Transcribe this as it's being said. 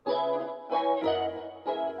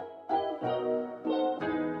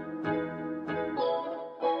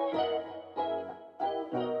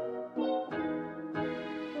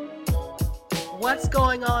What's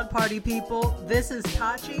going on, party people? This is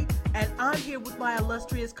Tachi, and I'm here with my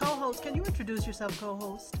illustrious co-host. Can you introduce yourself,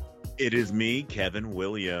 co-host? It is me, Kevin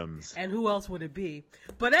Williams. And who else would it be?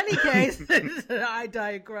 But any case, I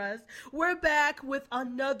digress. We're back with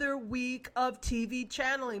another week of TV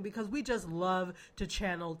channeling because we just love to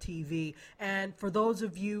channel TV. And for those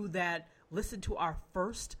of you that listened to our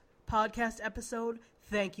first podcast episode,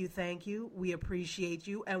 thank you. We appreciate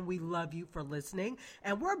you and we love you for listening.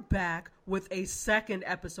 And we're back with a second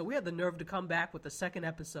episode. We had the nerve to come back with a second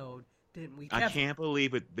episode, didn't we, Kevin? I can't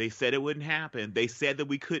believe it. They said it wouldn't happen. They said that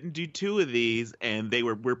we couldn't do two of these, and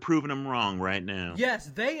we're proving them wrong right now. Yes,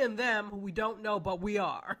 they and them, who we don't know, but we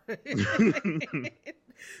are.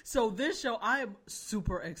 So this show, I am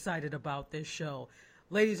super excited about this show.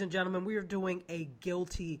 Ladies and gentlemen, we are doing a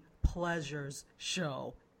Guilty Pleasures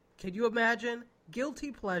show. Can you imagine?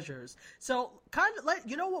 Guilty pleasures. So kind of like,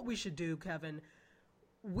 you know what we should do, Kevin?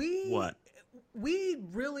 What? We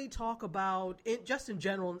really talk about just in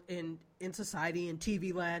general in society and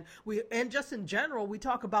TV land. And just in general, we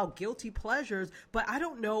talk about guilty pleasures, but I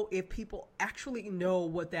don't know if people actually know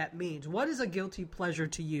what that means. What is a guilty pleasure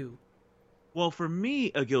to you? Well, for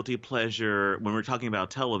me, a guilty pleasure when we're talking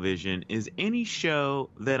about television is any show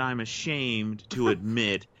that I'm ashamed to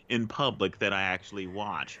admit in public that I actually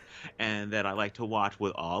watch, and that I like to watch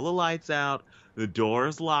with all the lights out, the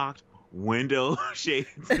doors locked, window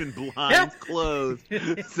shades and blinds closed,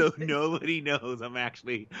 so nobody knows I'm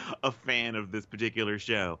actually a fan of this particular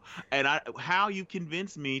show. And how you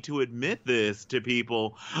convince me to admit this to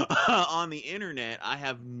people on the internet, I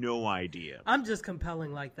have no idea. I'm just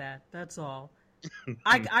compelling like that. That's all.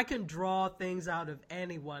 I can draw things out of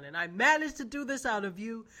anyone, and I managed to do this out of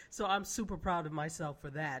you, so I'm super proud of myself for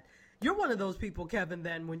that. You're one of those people, Kevin,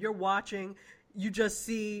 then, when you're watching, you just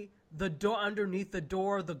see the door, underneath the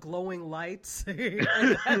door, the glowing lights, and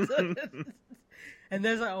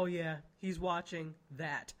there's like, oh yeah, he's watching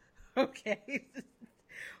that. Okay.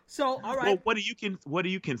 So, all right. Well, what do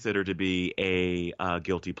you consider to be a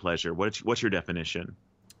guilty pleasure? What's your definition?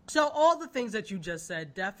 So all the things that you just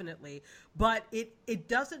said, definitely. But it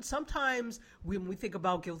doesn't, sometimes when we think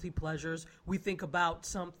about guilty pleasures, we think about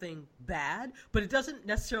something bad, but it doesn't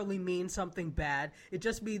necessarily mean something bad. It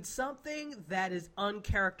just means something that is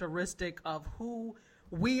uncharacteristic of who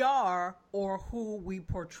we are or who we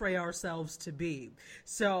portray ourselves to be.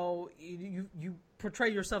 So you portray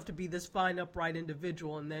yourself to be this fine, upright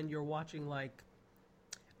individual, and then you're watching like,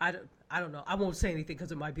 I don't know. I won't say anything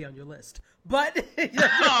because it might be on your list. But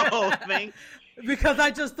oh, thanks. Because I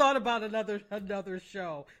just thought about another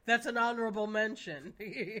show. That's an honorable mention.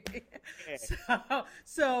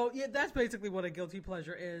 So yeah, that's basically what a guilty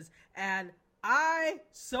pleasure is. And I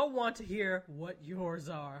so want to hear what yours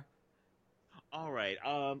are. All right.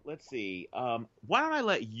 Let's see. Why don't I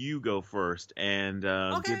let you go first and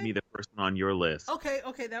give me the first one on your list? Okay,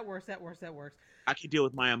 that works. I can deal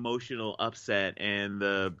with my emotional upset and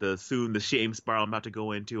the shame spiral I'm about to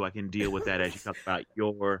go into. I can deal with that as you talk about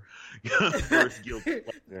your first guilty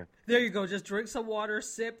pleasure. There you go. Just drink some water,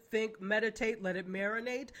 sip, think, meditate, let it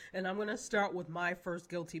marinate. And I'm going to start with my first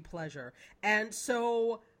guilty pleasure. And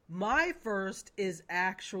so my first is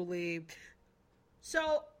actually,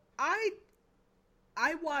 so I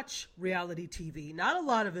watch reality TV. Not a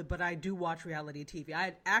lot of it, but I do watch reality TV. I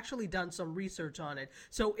had actually done some research on it.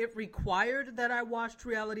 So it required that I watched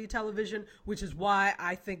reality television, which is why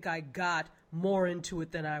I think I got more into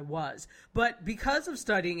it than I was. But because of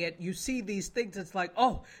studying it, you see these things. It's like,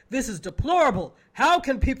 oh, this is deplorable. How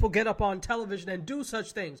can people get up on television and do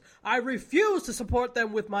such things? I refuse to support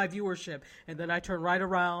them with my viewership. And then I turn right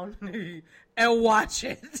around and watch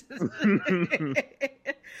it.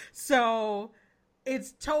 So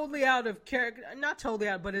it's totally out of character. Not totally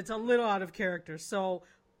out, but it's a little out of character. So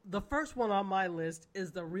the first one on my list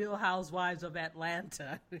is The Real Housewives of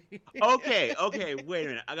Atlanta. Okay, wait a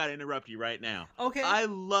minute. I got to interrupt you right now. Okay. I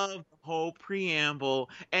love the whole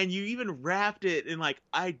preamble, and you even wrapped it in like,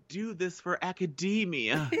 I do this for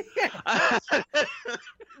academia.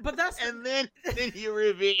 But that's... And then you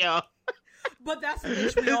reveal... But that's the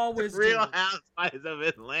ish we always do. Real Housewives of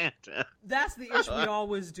Atlanta. That's the ish we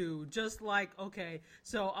always do. Just like, okay,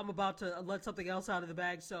 so I'm about to let something else out of the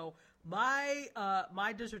bag. So my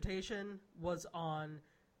dissertation was on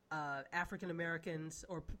African Americans,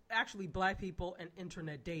 or actually black people, and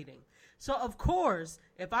internet dating. So of course,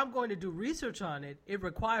 if I'm going to do research on it, it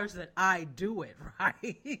requires that I do it,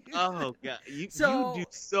 right? Oh God, you do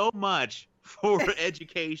so much for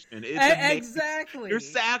education. It's amazing. Exactly. Your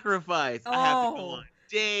sacrifice. I have to go on Oh,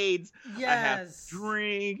 dates. I have to yes.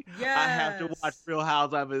 drink. I have to watch Yes. Real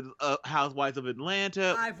Housewives of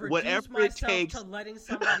Atlanta. I've Whatever reduced it myself to takes. letting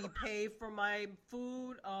somebody pay for my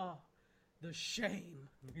food. Oh, the shame.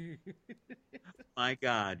 My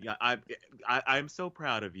God, yeah, I'm so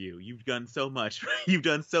proud of you. You've done so much. You've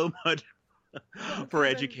done so much Well, for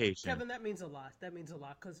Kevin, education. Kevin, that means a lot. That means a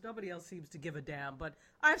lot because nobody else seems to give a damn. But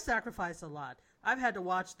I've sacrificed a lot. I've had to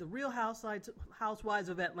watch the Real Housewives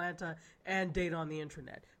of Atlanta and date on the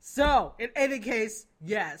internet. So, in any case,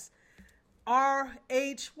 yes,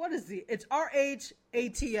 what is the? It's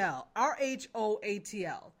RHATL.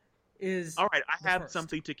 RHOATL is All right, I the have first.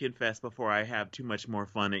 something to confess before I have too much more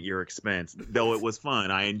fun at your expense. Though it was fun,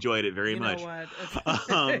 I enjoyed it very You know much. what?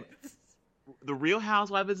 Um, the Real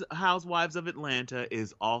Housewives of Atlanta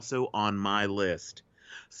is also on my list.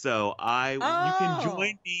 So you can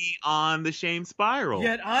join Oh, me on the shame spiral.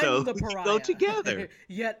 yet I'm So the we can go pariah. together.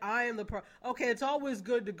 Yet I am the pariah. Okay, it's always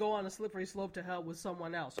good to go on a slippery slope to hell with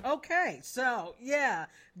someone else. Okay, so yeah,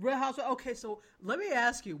 Real Housewives. Okay, so let me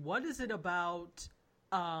ask you, what is it about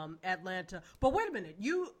Atlanta? But wait a minute,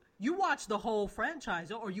 you watched the whole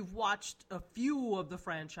franchise, or you've watched a few of the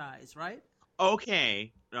franchise, right?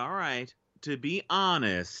 Okay, all right. To be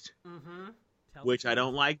honest, Mm-hmm. Tell the which I truth.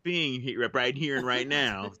 don't like being here, right here and right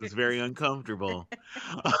now, it's very uncomfortable.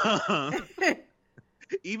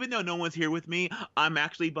 Even though no one's here with me, I'm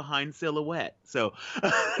actually behind Silhouette. So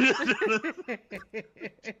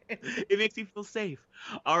it makes me feel safe.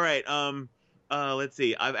 All right. Let's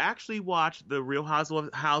see. I've actually watched the Real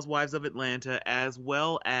Housewives of Atlanta as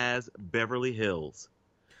well as Beverly Hills.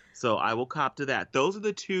 So I will cop to that. Those are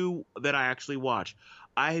the two that I actually watch.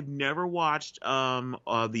 I have never watched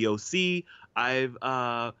the OC. I've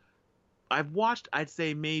watched, I'd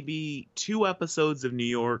say, maybe 2 episodes of New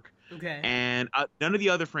York, Okay. and none of the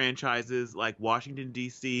other franchises like Washington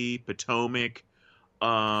D.C., Potomac,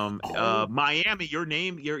 Oh, Miami.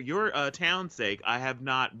 Your town's sake. I have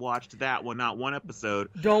not watched that one, not one episode.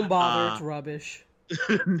 don't bother. It's Uh, rubbish.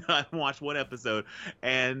 I watched one episode,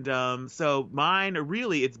 and so mine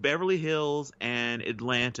really it's Beverly Hills and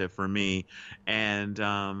Atlanta for me, and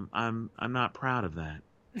I'm not proud of that.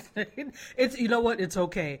 It's you know what? It's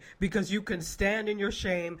okay because you can stand in your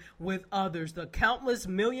shame with others, the countless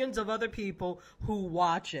millions of other people who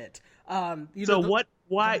watch it. So Go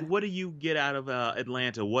why ahead. what do you get out of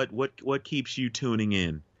Atlanta? What keeps you tuning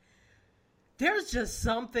in? There's just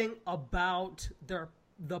something about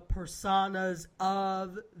the personas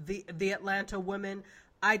of the Atlanta women.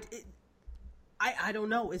 I it, I don't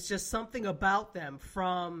know. It's just something about them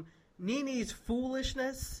from Nini's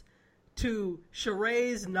foolishness to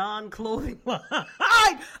Sheree's non-clothing line.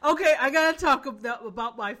 Okay, I gotta talk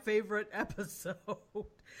about my favorite episode.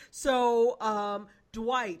 So,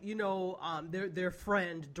 Dwight, their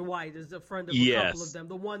friend Dwight is a friend of a couple of Yes. them.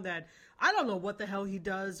 The one that I don't know what the hell he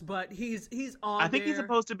does, but he's I on think he's there.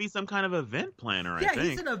 supposed to be some kind of event planner, I Yeah,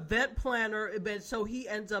 he's an think. event planner, but so he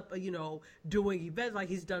ends up, doing events like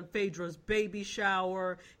he's done Phaedra's baby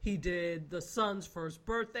shower. He did the son's first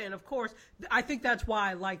birthday, and of course, I think that's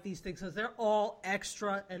why I like these things because they're all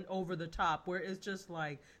extra and over the top, where it's just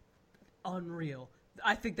like unreal.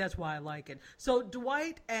 I think that's why I like it. So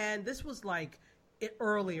Dwight, and this was like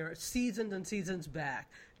earlier, seasons and seasons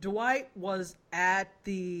back. Dwight was at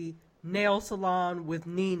the nail salon with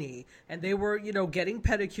Nene, and they were, getting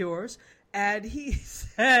pedicures. And he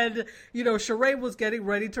said, Sheree was getting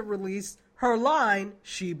ready to release her line,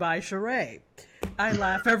 "She by Sheree." I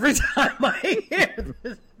laugh every time I hear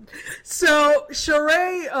this. So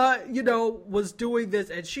Sheree, was doing this,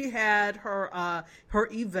 and she had her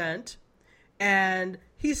event, and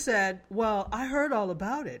he said, "Well, I heard all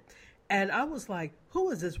about it." And I was like,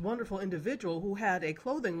 who is this wonderful individual who had a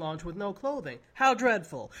clothing launch with no clothing? How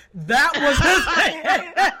dreadful. That was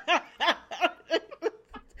his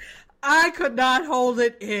I could not hold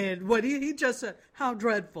it in. When he just said, how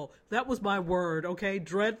dreadful. That was my word, okay?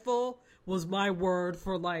 Dreadful was my word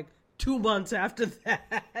for like 2 months after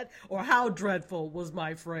that. Or how dreadful was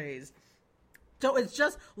my phrase. So it's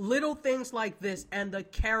just little things like this and the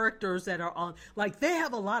characters that are on. Like, they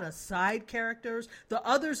have a lot of side characters. The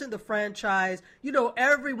others in the franchise,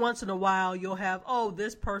 every once in a while you'll have, oh,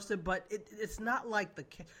 this person, but it's not like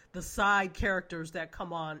the side characters that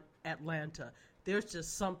come on Atlanta. There's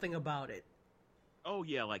just something about it. Oh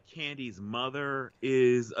yeah, like Candy's mother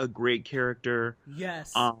is a great character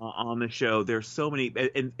Yes. on the show. There's so many,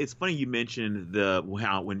 and it's funny you mentioned the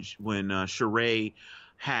how when Sheree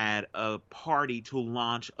had a party to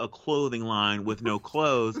launch a clothing line with no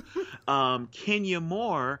clothes. Kenya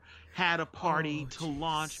Moore had a party Oh, to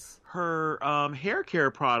launch jeez. her hair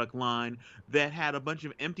care product line that had a bunch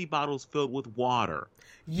of empty bottles filled with water.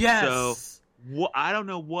 So Yes. I don't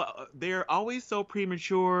know what they're always so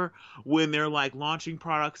premature when they're like launching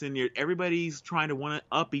products and everybody's trying to one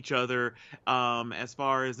up each other as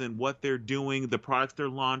far as in what they're doing, the products they're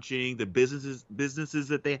launching, the businesses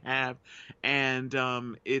that they have, and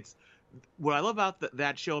it's what I love about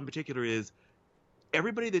that show in particular is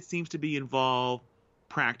everybody that seems to be involved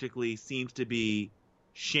practically seems to be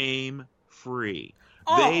shame free.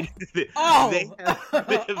 Oh, They they oh, they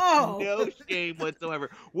have oh. no shame whatsoever,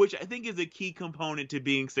 which I think is a key component to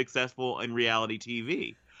being successful in reality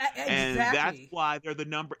TV. And that's Exactly. why they're the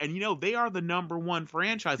number, and they are the number one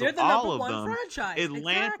franchise of They're the number all of one them. franchise.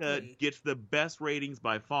 Atlanta Exactly. gets the best ratings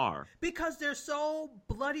by far. Because they're so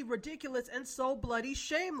bloody ridiculous and so bloody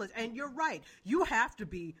shameless. And you're right. You have to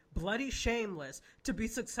be bloody shameless to be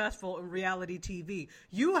successful in reality TV.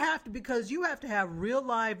 You have to, because you have to have real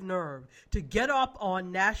live nerve to get up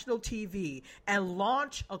on national TV and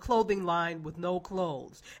launch a clothing line with no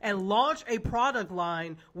clothes and launch a product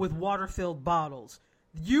line with water-filled bottles.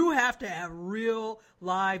 You have to have real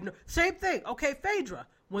live nerve. Same thing. Okay, Phaedra.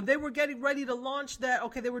 When they were getting ready to launch that,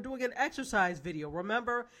 okay, they were doing an exercise video.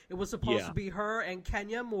 Remember, it was supposed to be her and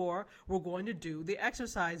Kenya Moore were going to do the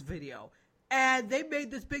exercise video. And they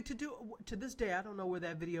made this big to-do. To this day, I don't know where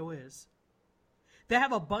that video is. They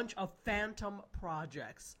have a bunch of phantom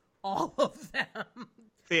projects. All of them.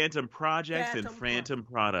 Phantom projects and phantom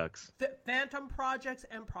products. Phantom projects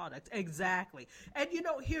and products, exactly. And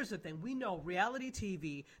here's the thing: we know reality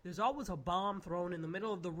TV. There's always a bomb thrown in the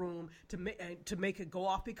middle of the room to make it go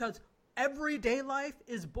off because everyday life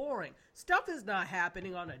is boring. Stuff is not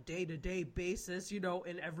happening on a day-to-day basis.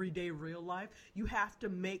 In everyday real life, you have to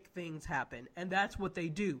make things happen, and that's what they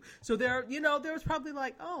do. So there was probably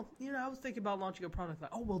like, oh, I was thinking about launching a product.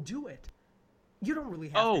 Like, oh, we'll do it. You don't really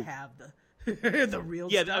have to have the real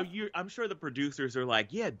stuff. I'm sure the producers are like,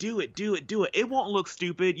 yeah, do it. It won't look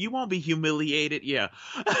stupid. You won't be humiliated. Yeah.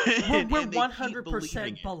 We're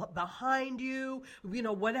 100% behind you.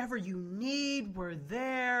 Whatever you need, we're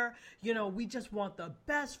there. We just want the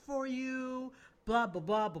best for you. Blah, blah,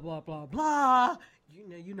 blah, blah, blah, blah, blah.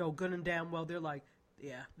 Good and damn well, they're like,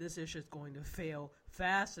 yeah, this issue is going to fail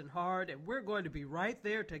fast and hard, and we're going to be right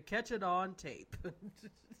there to catch it on tape.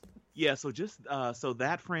 Yeah, so so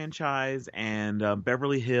that franchise and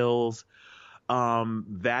Beverly Hills,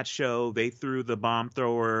 that show, they threw the bomb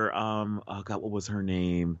thrower. Oh God, what was her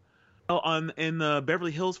name? Oh, in the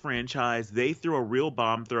Beverly Hills franchise, they threw a real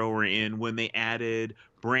bomb thrower in when they added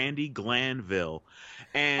Brandy Glanville.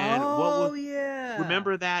 And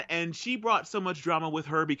remember that? And she brought so much drama with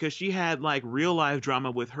her because she had like real life drama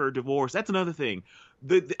with her divorce. That's another thing.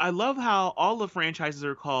 I love how all the franchises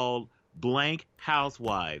are called blank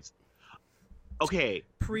housewives. Okay,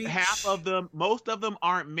 Preach. most of them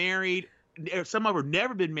aren't married. Some of them have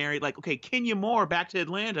never been married. Like, okay, Kenya Moore, back to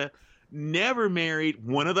Atlanta, never married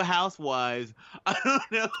one of the housewives. I don't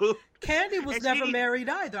know. Kandi was never married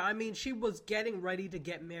either. I mean, she was getting ready to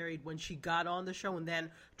get married when she got on the show, and then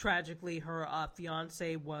tragically her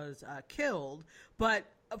fiance was killed. But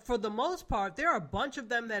for the most part, there are a bunch of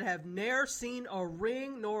them that have ne'er seen a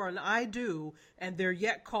ring nor an I do, and they're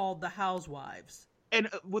yet called the housewives. And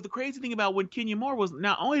what the crazy thing about when Kenya Moore was,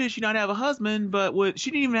 not only did she not have a husband, but she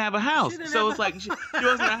didn't even have a house. So it's like she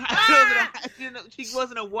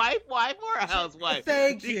wasn't a wife or a housewife.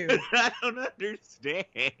 Thank you. I don't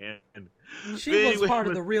understand. She was part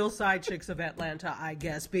of the real side chicks of Atlanta, I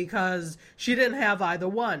guess, because she didn't have either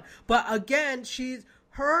one. But again,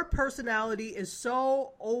 her personality is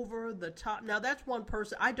so over the top. Now, that's one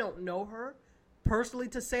person. I don't know her personally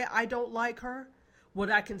to say I don't like her. What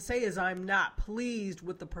I can say is I'm not pleased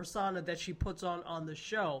with the persona that she puts on the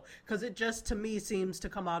show, because it just, to me, seems to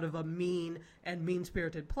come out of a mean and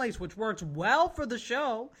mean-spirited place, which works well for the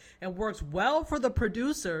show and works well for the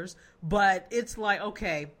producers, but it's like,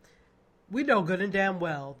 okay, we know good and damn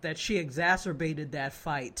well that she exacerbated that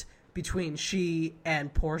fight between she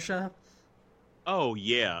and Portia. Oh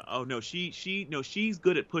yeah. Oh no, she's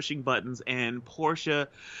good at pushing buttons, and Portia,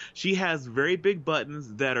 she has very big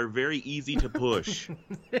buttons that are very easy to push.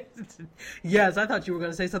 Yes, I thought you were going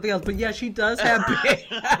to say something else, but yeah, she does have big.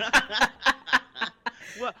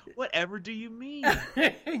 Whatever do you mean?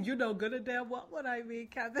 You know good and damn well what I mean,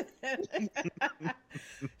 Kevin.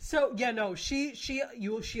 So yeah, no, she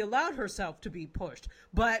allowed herself to be pushed,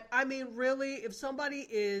 but I mean, really, if somebody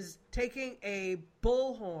is taking a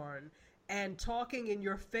bullhorn and talking in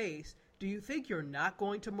your face, do you think you're not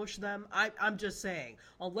going to mush them? I'm just saying,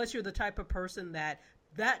 unless you're the type of person that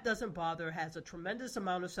That doesn't bother her, has a tremendous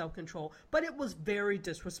amount of self-control, but it was very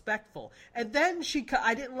disrespectful. And then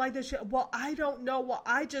I didn't like this shit. Well, I don't know. Well,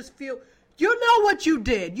 I just feel, you know what you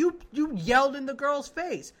did. You yelled in the girl's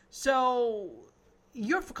face. So,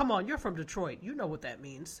 come on, you're from Detroit. You know what that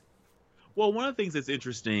means. Well, one of the things that's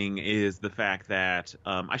interesting is the fact that,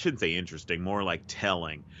 I shouldn't say interesting, more like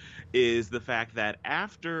telling, is the fact that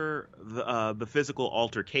after the physical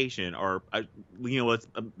altercation, or,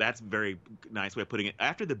 that's a very nice way of putting it,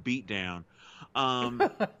 after the beatdown,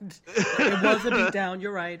 it was a beatdown,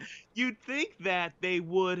 you're right. You'd think that they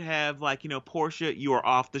would have, Portia, you are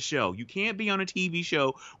off the show. You can't be on a TV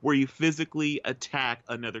show where you physically attack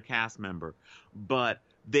another cast member. But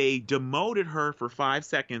they demoted her for 5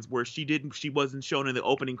 seconds where she wasn't shown in the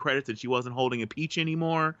opening credits and she wasn't holding a peach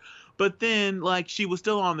anymore. But then, she was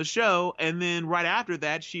still on the show, and then right after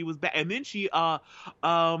that, she was back. And then she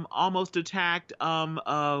almost attacked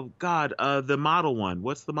the model one.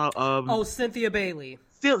 What's the model? Cynthia Bailey.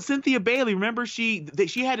 Cynthia Bailey. Remember, she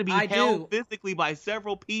had to be held physically by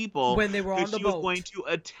several people when they were on the boat. She was going to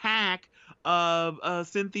attack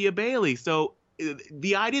Cynthia Bailey. So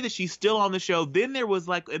the idea that she's still on the show, then there was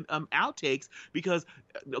outtakes because,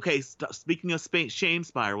 speaking of shame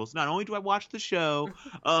spirals, not only do I watch the show,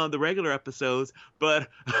 the regular episodes, but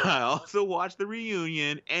I also watch the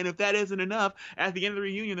reunion. And if that isn't enough, at the end of the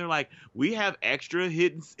reunion, they're like, we have extra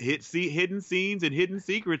hidden scenes and hidden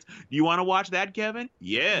secrets. Do you want to watch that, Kevin?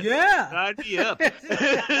 Yes. Yeah. Sign me up.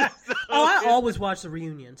 I always watch the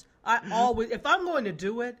reunions. If I'm going to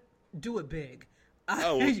do it big.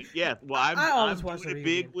 Yes. Well, I'm doing it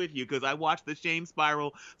big with you because I watched the shame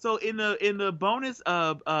spiral. So in the bonus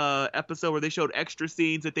episode where they showed extra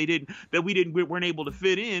scenes that we weren't able to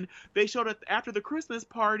fit in, they showed it after the Christmas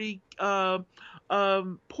party.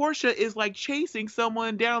 Portia is chasing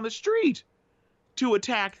someone down the street to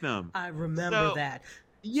attack them. I remember that.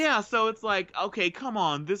 Yeah. So it's okay, come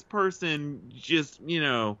on, this person just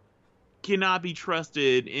cannot be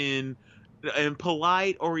trusted in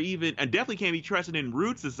polite or even, and definitely can't be trusted in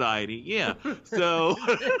rude society. Yeah. So.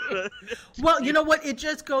 Well, you know what? It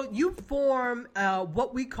just goes, you form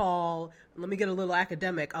what we call, let me get a little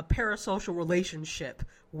academic, a parasocial relationship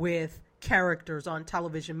with characters on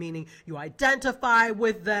television, meaning you identify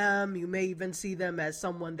with them, you may even see them as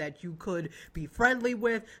someone that you could be friendly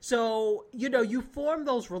with. So, you form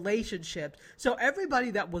those relationships. So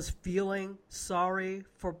everybody that was feeling sorry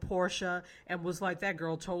for Portia and was like, that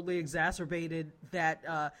girl totally exacerbated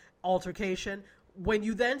that altercation, when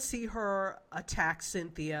you then see her attack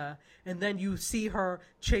Cynthia and then you see her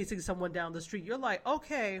chasing someone down the street, you're like,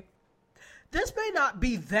 okay, this may not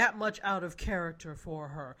be that much out of character for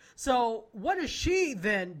her. So what is she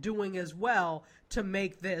then doing as well to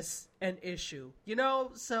make this an issue?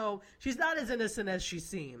 So she's not as innocent as she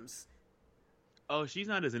seems. Oh, she's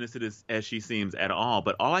not as innocent as she seems at all.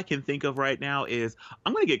 But all I can think of right now is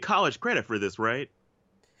I'm going to get college credit for this, right?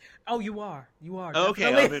 Oh, you are. You are.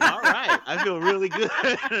 Okay, definitely. all right. I feel really good.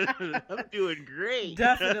 I'm doing great.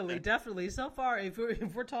 Definitely. So far, if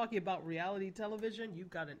we're talking about reality television,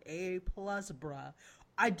 you've got an A+, bruh.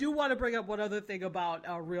 I do want to bring up one other thing about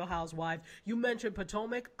Real Housewives. You mentioned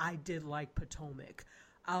Potomac. I did like Potomac.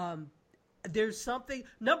 There's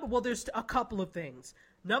there's a couple of things.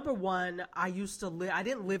 Number one, I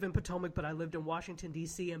didn't live in Potomac, but I lived in Washington,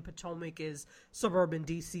 D.C., and Potomac is suburban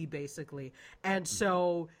D.C., basically. And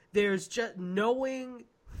so there's just knowing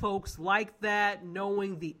folks like that,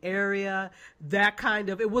 knowing the area,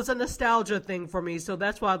 it was a nostalgia thing for me. So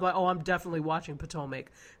that's why I was like, I'm definitely watching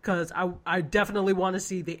Potomac because I definitely want to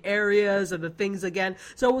see the areas and the things again.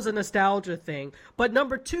 So it was a nostalgia thing. But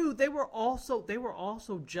number two, they were also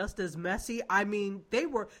just as messy. I mean,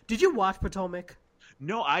 did you watch Potomac?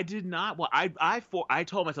 No, I did not. Well, I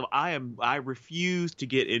told myself I refuse to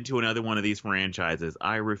get into another one of these franchises.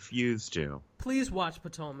 I refuse to. Please watch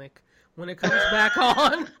Potomac when it comes back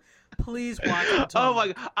on. Please watch Potomac. Oh my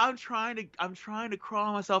God, I'm trying to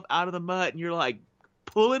crawl myself out of the mud, and you're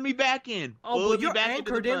pulling me back in. Oh, well, you're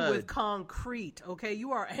anchored in with concrete. Okay,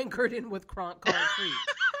 you are anchored in with concrete.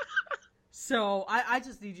 So I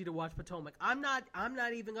just need you to watch Potomac. I'm not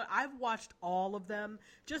even gonna, I've watched all of them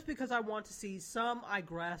just because I want to see. Some I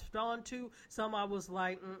grasped onto, some I was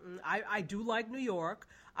like, I do like New York.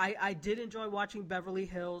 I did enjoy watching Beverly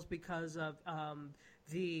Hills because of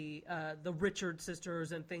the Richard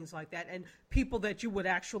sisters and things like that, and people that you would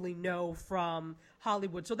actually know from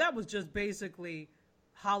Hollywood. So that was just basically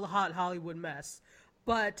hot Hollywood mess.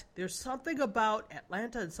 But there's something about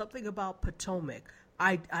Atlanta and something about Potomac.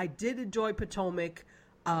 I did enjoy Potomac.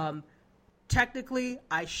 Technically,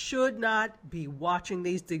 I should not be watching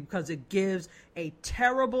these things because it gives a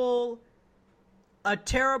terrible a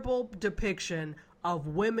terrible depiction of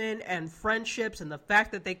women and friendships and the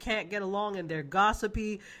fact that they can't get along and they're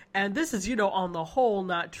gossipy. And this is, on the whole,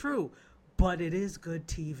 not true. But it is good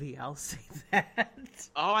TV, I'll say that.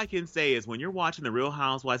 All I can say is when you're watching The Real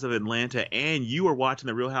Housewives of Atlanta and you are watching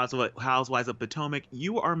The Real Housewives of Potomac,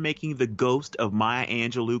 you are making the ghost of Maya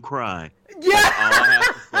Angelou cry. Yeah! That's all I have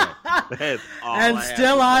to say. That's all and I have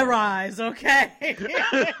still to I say. rise, okay?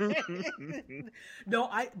 No,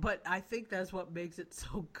 but I think that's what makes it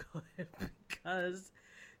so good because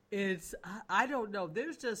I don't know,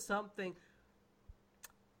 there's just something.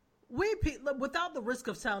 Without the risk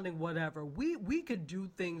of sounding whatever, we could do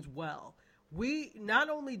things well. We not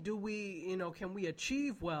only do we, can we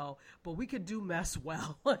achieve well, but we could do mess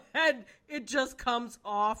well. And it just comes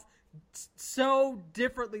off so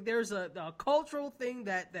differently. There's a cultural thing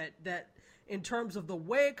that in terms of the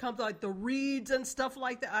way it comes, like the reads and stuff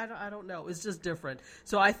like that. I don't know. It's just different.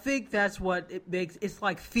 So I think that's what it makes. It's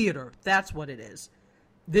like theater. That's what it is.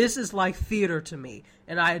 This is like theater to me,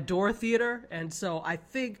 and I adore theater, and so I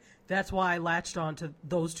think that's why I latched on to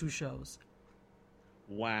those two shows.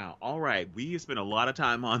 Wow. All right. We spent a lot of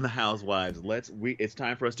time on the Housewives. It's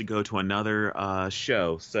time for us to go to another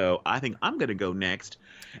show. So I think I'm going to go next.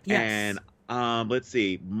 Yes. And let's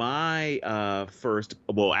see. My first,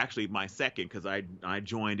 well, actually my second, because I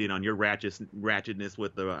joined in on your ratchetness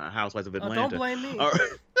with the Housewives of Atlanta. Don't blame me.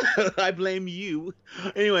 I blame you.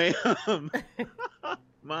 Anyway,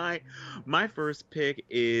 my first pick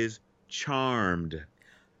is Charmed.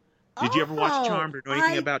 Did you ever watch Charmed or know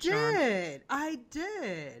anything about Charmed? I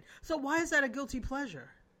did. So why is that a guilty pleasure?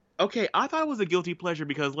 Okay, I thought it was a guilty pleasure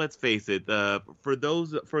because let's face it, for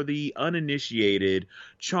the uninitiated,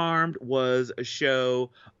 Charmed was a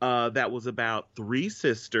show that was about three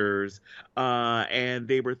sisters, and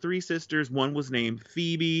they were three sisters. One was named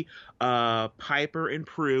Phoebe, Piper, and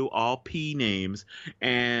Prue, all P names,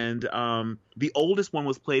 and the oldest one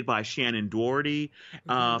was played by Shannon Doherty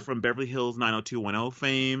from Beverly Hills 90210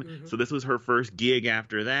 fame. Mm-hmm. So this was her first gig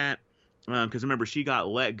after that. Because remember, she got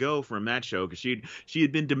let go from that show because she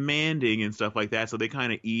had been demanding and stuff like that. So they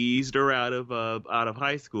kind of eased her out of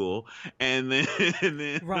high school, and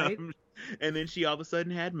then right. And then she all of a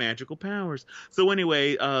sudden had magical powers. So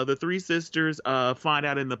anyway, the three sisters find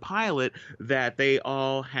out in the pilot that they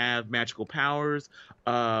all have magical powers,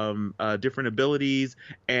 different abilities,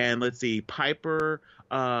 and let's see, Piper,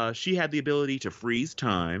 she had the ability to freeze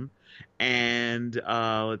time. And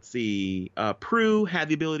let's see, Prue had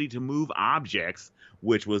the ability to move objects,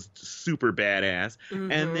 which was super badass.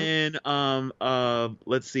 Mm-hmm. And then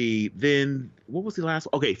let's see, then what was the last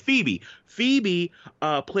one? Okay, Phoebe,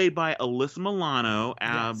 played by Alyssa Milano,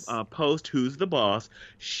 yes. Post Who's the Boss.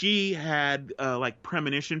 She had like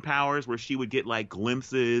premonition powers where she would get like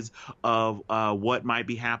glimpses of what might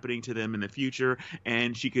be happening to them in the future,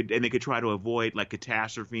 and they could try to avoid like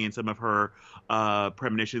catastrophe and some of her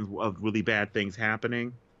premonitions of really bad things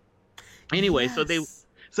happening. Anyway, yes.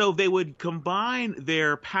 So they would combine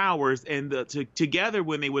their powers and together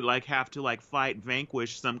when they would like have to like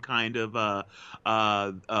vanquish some kind of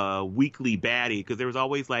weekly baddie, because there was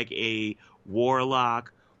always like a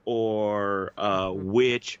warlock or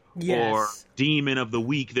witch yes. or demon of the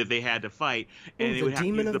week that they had to fight, and they would have to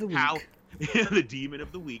use the power. The demon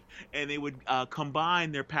of the week, and they would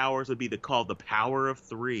combine their powers. Would be called the power of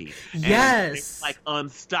three. Yes, and like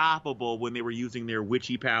unstoppable when they were using their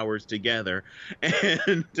witchy powers together.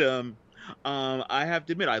 And I have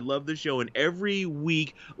to admit, I love the show. And every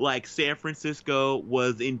week, like San Francisco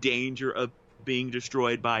was in danger of being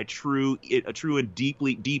destroyed by a true and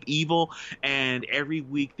deep evil, and every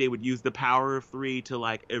week they would use the power of three to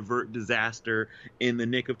like avert disaster in the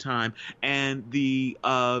nick of time. And the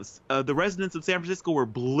residents of San Francisco were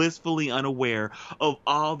blissfully unaware of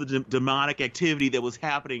all the demonic activity that was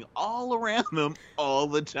happening all around them all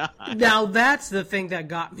the time. Now that's the thing that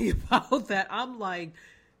got me about that. I'm like,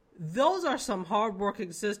 those are some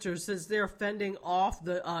hardworking sisters, since they're fending off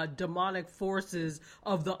the demonic forces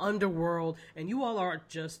of the underworld, and you all are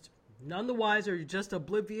just none the wiser. You're just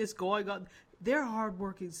oblivious, going on. They're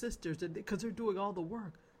hardworking sisters because they're doing all the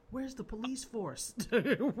work. Where's the police force? But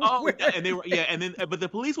the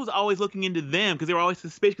police was always looking into them because they were always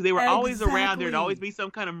suspicious, because they were always around. There'd always be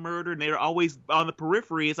some kind of murder, and they were always on the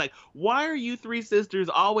periphery. It's like, why are you three sisters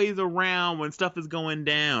always around when stuff is going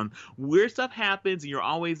down? Weird stuff happens, and you're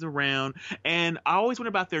always around. And I always wonder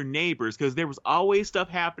about their neighbors, because there was always stuff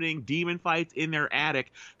happening, demon fights in their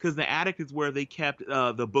attic, because the attic is where they kept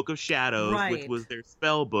the Book of Shadows, right. which was their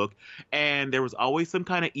spell book. And there was always some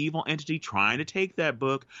kind of evil entity trying to take that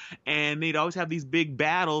book. and they'd always have these big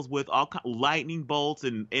battles with lightning bolts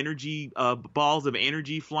and energy balls of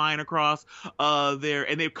energy flying across there,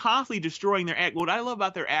 and they're constantly destroying their attic. What I love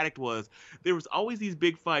about their attic was there was always these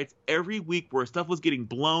big fights every week where stuff was getting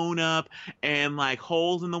blown up and like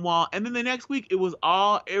holes in the wall, and then the next week it was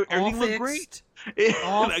everything looked great.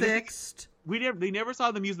 All fixed. They never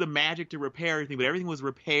saw them use the magic to repair everything, but everything was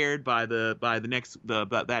repaired by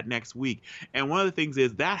that next week. And one of the things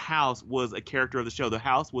is that house was a character of the show. The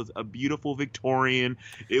house was a beautiful Victorian.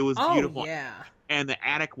 It was beautiful. Yeah. And the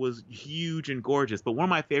attic was huge and gorgeous. But one of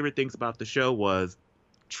my favorite things about the show was,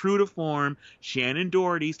 true to form, Shannon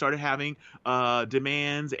Doherty started having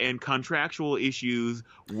demands and contractual issues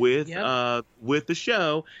with the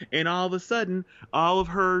show, and all of a sudden, all of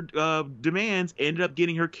her demands ended up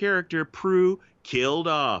getting her character Prue killed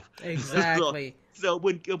off. Exactly. So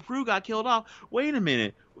when Prue got killed off, wait a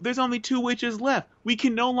minute. There's only 2 witches left. We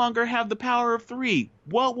can no longer have the power of 3.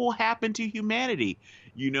 What will happen to humanity?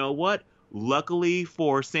 You know what? Luckily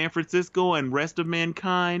for San Francisco and rest of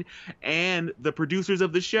mankind and the producers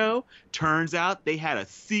of the show, turns out they had a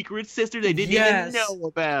secret sister they didn't even know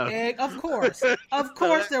about. Of course. Of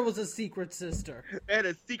course there was a secret sister. They had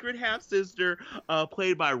a secret half-sister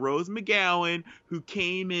played by Rose McGowan, who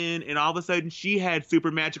came in, and all of a sudden she had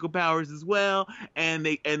super magical powers as well, and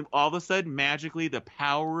all of a sudden magically the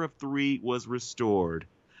power of 3 was restored.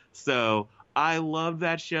 So I love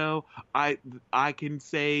that show. I can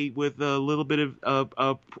say with a little bit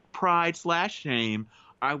of pride / shame,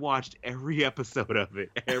 I watched every episode of it,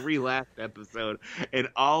 every last episode, and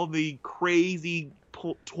all the crazy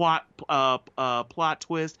plot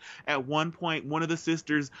twist. At one point, one of the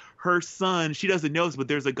sisters, her son, she doesn't know this, but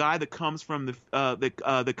there's a guy that comes from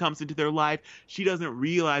that comes into their life. She doesn't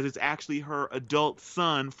realize it's actually her adult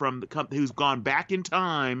son from who's gone back in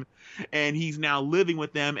time, and he's now living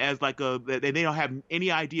with them as like they don't have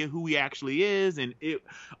any idea who he actually is. And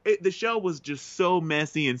the show was just so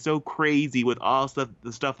messy and so crazy with all the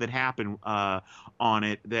stuff that happened on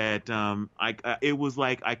it that it was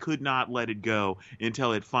like I could not let it go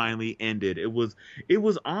until it finally ended. It was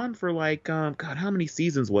on for like God, how many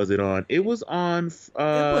seasons was it on? It was on. It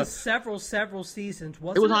was several seasons.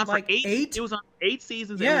 Wasn't it? Was on like for 8. It was on 8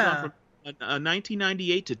 seasons. Yeah. It was on from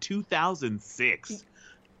 1998 to 2006.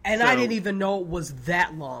 And I didn't even know it was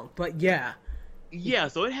that long. But yeah. Yeah,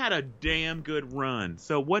 so it had a damn good run.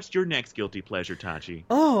 So what's your next guilty pleasure, Tachi?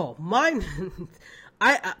 Oh, mine.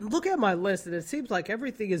 I look at my list, and it seems like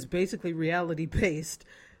everything is basically reality based.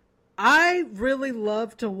 I really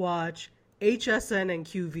love to watch HSN and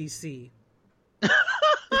QVC.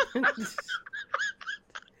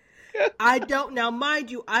 Now mind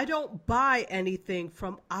you, I don't buy anything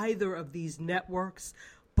from either of these networks,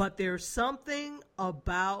 but there's something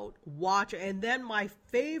about watching. And then my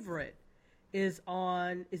favorite is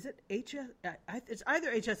on, is it it's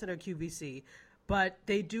either HSN or QVC, but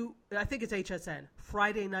they do, I think it's HSN,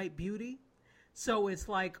 Friday Night Beauty. So it's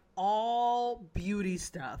like all beauty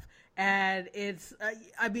stuff. And it's,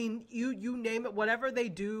 I mean, you name it, whatever they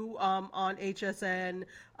do on HSN,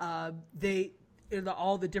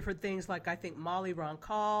 all the different things, like I think Molly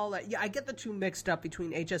Roncal. I get the two mixed up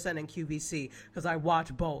between HSN and QVC because I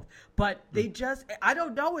watch both. But they just, I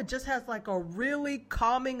don't know, it just has like a really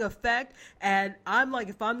calming effect. And I'm like,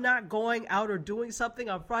 if I'm not going out or doing something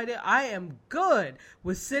on Friday, I am good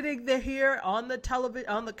with sitting there here on the television,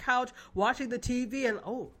 on the couch, watching the TV and,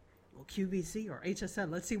 QVC or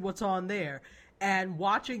HSN, let's see what's on there. And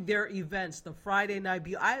watching their events, the Friday Night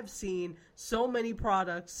Beauty. I have seen so many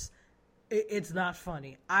products. It's not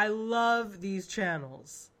funny. I love these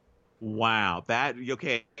channels. Wow, that's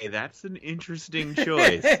an interesting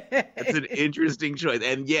choice. That's an interesting choice,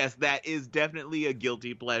 and yes, that is definitely a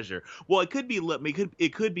guilty pleasure. Well, it could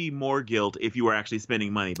be more guilt if you were actually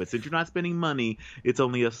spending money, but since you're not spending money, it's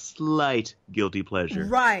only a slight guilty pleasure.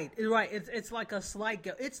 Right. It's like a slight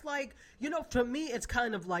guilt. It's like, to me, it's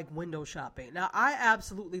kind of like window shopping. Now, I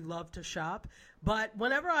absolutely love to shop. But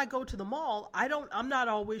whenever I go to the mall, I'm not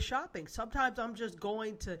always shopping. Sometimes I'm just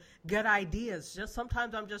going to get ideas.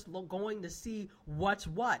 Sometimes I'm just going to see what's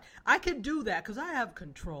what. I can do that because I have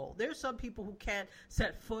control. There's some people who can't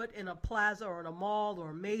set foot in a plaza or in a mall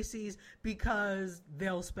or Macy's because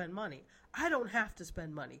they'll spend money. I don't have to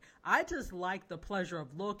spend money. I just like the pleasure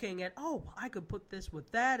of looking at, I could put this with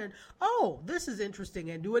that, and this is interesting,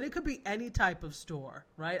 and do it. It could be any type of store,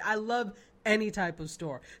 right? I love any type of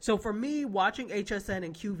store. So for me, watching HSN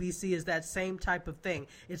and QVC is that same type of thing.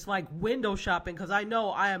 It's like window shopping because I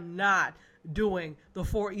know I am not doing the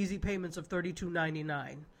 4 easy payments of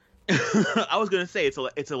 $32.99. I was going to say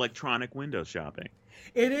it's electronic window shopping.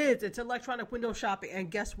 It is. It's electronic window shopping. And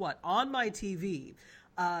guess what? On my TV,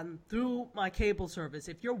 through my cable service,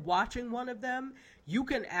 if you're watching one of them, you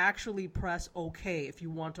can actually press OK if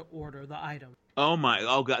you want to order the item.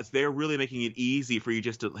 Oh gosh, they're really making it easy for you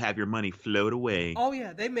just to have your money float away. Oh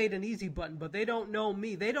yeah, they made an easy button, but they don't know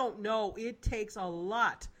me. They don't know it takes a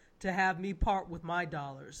lot to have me part with my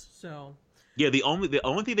dollars. So Yeah, the only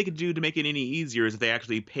thing they could do to make it any easier is if they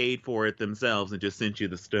actually paid for it themselves and just sent you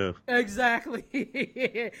the stuff. exactly,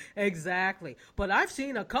 exactly. But I've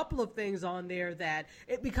seen a couple of things on there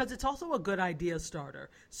because it's also a good idea starter.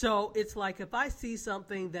 So it's like if I see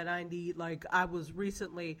something that I need, like I was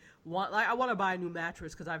recently I want to buy a new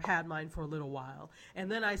mattress because I've had mine for a little while,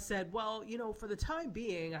 and then I said, well, for the time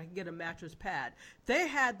being, I can get a mattress pad. They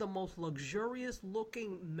had the most luxurious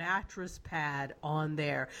looking mattress pad on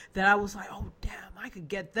there that I was like, oh damn, I could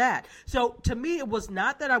get that. So to me, it was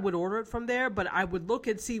not that I would order it from there, but I would look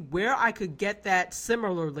and see where I could get that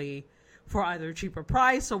similarly for either a cheaper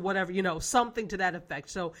price or whatever, something to that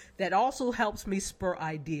effect. So that also helps me spur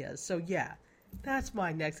ideas. So yeah, that's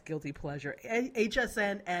my next guilty pleasure,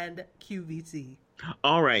 HSN and QVC.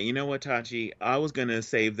 All right, you know what, Tachi? I was gonna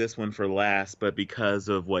save this one for last, but because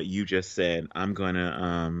of what you just said, I'm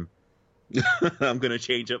gonna I'm gonna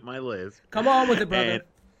change up my list. Come on with it, brother. And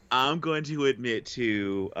I'm going to admit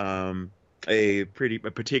to a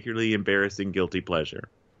particularly embarrassing guilty pleasure.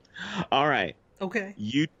 All right. Okay.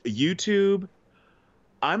 YouTube.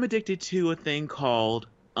 I'm addicted to a thing called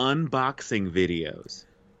unboxing videos.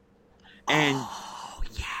 And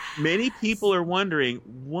many people are wondering,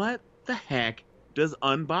 what the heck does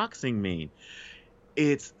unboxing mean?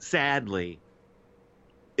 It's sadly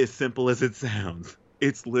as simple as it sounds.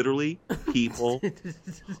 It's literally people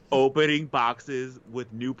opening boxes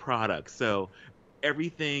with new products. So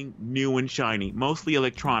everything new and shiny, mostly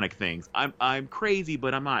electronic things. I'm crazy,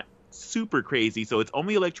 but I'm not super crazy, so it's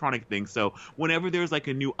only electronic things. So whenever there's like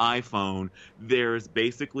a new iPhone, there's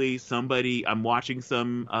basically I'm watching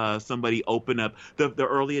somebody open up the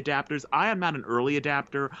early adapters. I am not an early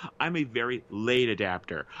adapter. I'm a very late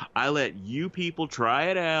adapter. I let you people try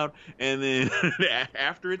it out, and then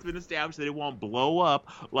after it's been established that it won't blow up,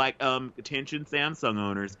 like attention Samsung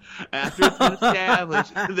owners, after it's been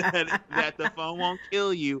established that the phone won't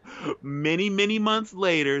kill you, many months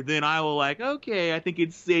later, then I will okay, I think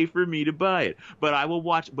it's safe for me to buy it. But I will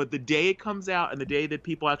watch. But the day it comes out and the day that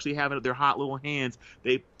people actually have it in their hot little hands,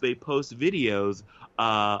 they post videos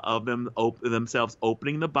of themselves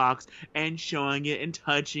opening the box and showing it and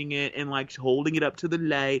touching it and holding it up to the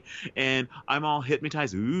light, and I'm all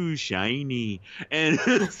hypnotized. Ooh, shiny. And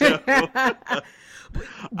so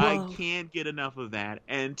I can't get enough of that.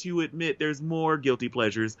 And to admit, there's more guilty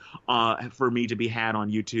pleasures for me to be had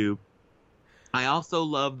on YouTube. I also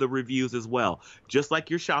love the reviews as well. Just like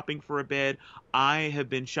you're shopping for a bed, I have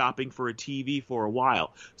been shopping for a TV for a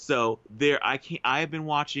while. So I have been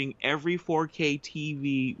watching every 4K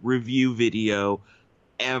TV review video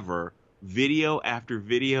ever, video after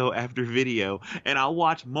video after video, and I'll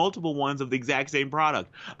watch multiple ones of the exact same product.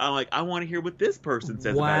 I'm like, I want to hear what this person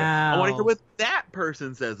says about it. I want to hear what that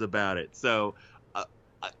person says about it. So,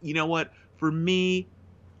 you know what? For me,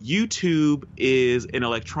 YouTube is an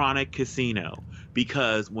electronic casino,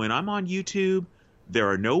 because when I'm on YouTube, there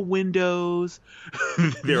are no windows,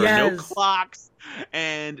 there are no clocks,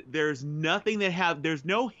 and there's nothing there's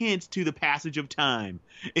no hints to the passage of time.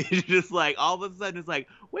 It's just like all of a sudden it's like,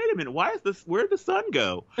 wait a minute, where'd the sun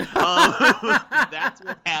go? That's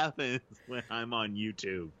what happens when I'm on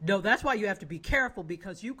YouTube. No, that's why you have to be careful,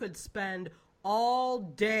 because you could spend all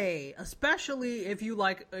day, especially if you're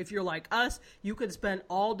like us, you can spend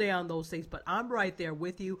all day on those things. But I'm right there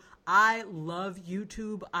with you. I love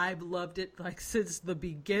YouTube. I've loved it since the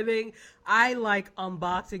beginning. I like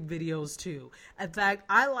unboxing videos too. In fact,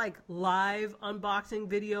 I like live unboxing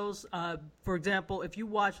videos. For example, if you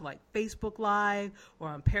watch Facebook Live or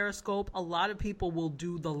on Periscope, a lot of people will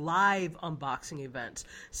do the live unboxing events.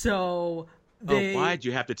 So why'd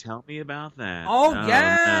you have to tell me about that? Oh,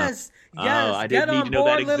 yes. No. Yes. I didn't need to know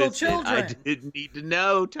that existed. Little children. I didn't need to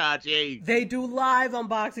know, Tachi. They do live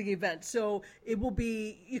unboxing events. So it will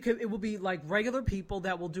be like regular people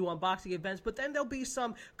that will do unboxing events, but then there'll be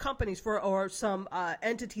some companies or some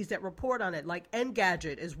entities that report on it. Like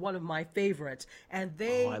Engadget is one of my favorites. And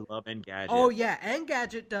I love Engadget. Oh, yeah.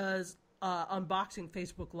 Engadget does unboxing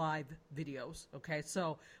Facebook Live videos. Okay.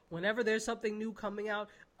 So whenever there's something new coming out,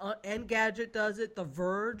 Engadget does it. The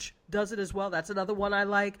Verge does it as well. That's another one I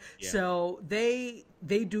like. Yeah. So they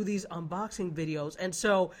do these unboxing videos. And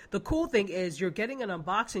so the cool thing is you're getting an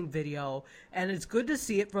unboxing video, and it's good to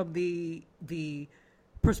see it from the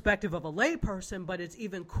perspective of a layperson, but it's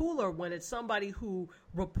even cooler when it's somebody who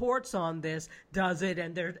reports on this, does it,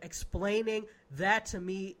 and they're explaining. That to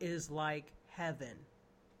me is like heaven.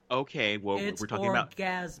 Okay, well, It's we're talking about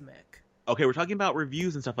orgasmic. okay, we're talking about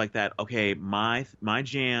reviews and stuff like that. Okay, my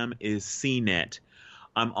jam is CNET.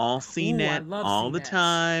 I'm all Ooh, I CNET love all the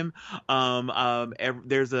CNET. time.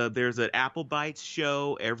 There's an Apple Bites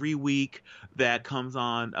show every week that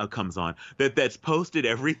that's posted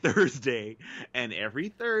every Thursday, and every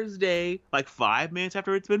Thursday, like 5 minutes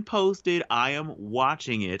after it's been posted, I am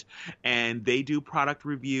watching it, and they do product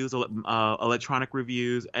reviews, electronic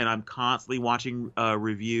reviews, and I'm constantly watching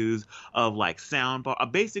reviews of like sound bar.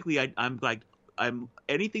 Basically, I'm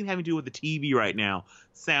anything having to do with the TV right now,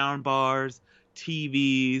 sound bars,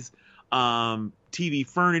 TVs, TV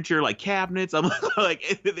furniture like cabinets. I'm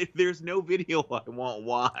like, there's no video I won't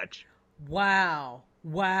watch. Wow.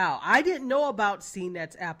 Wow. I didn't know about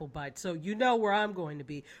CNET's Apple Bite, so you know where I'm going to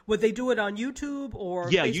be. Would they do it on YouTube or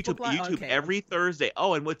Yeah, Facebook Live? YouTube Okay. every Thursday.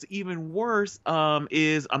 Oh, and what's even worse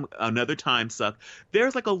is another time suck.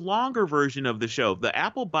 There's like a longer version of the show. The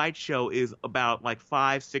Apple Bite show is about like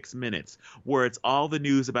 5-6 minutes, where it's all the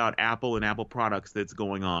news about Apple and Apple products that's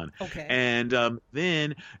going on. Okay. And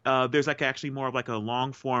then there's like actually more of like a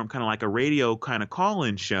long form, kind of like a radio kind of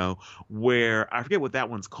call-in show, where I forget what that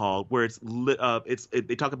one's called, where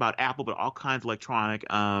they talk about Apple, but all kinds of electronic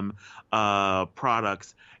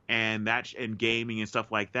products and gaming and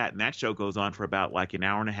stuff like that. And that show goes on for about like an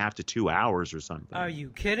hour and a half to 2 hours or something. Are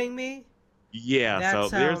you kidding me? Yeah, That so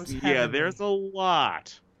sounds heavenly. there's a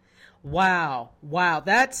lot. Wow. Wow.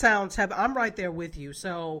 That sounds heaven. I'm right there with you.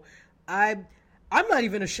 So I'm not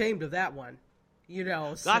even ashamed of that one. You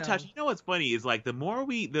know, so God, Tosh, you know what's funny is like the more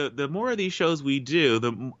the more of these shows we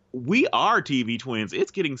do, we are TV twins.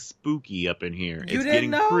 It's getting spooky up in here. you It's didn't getting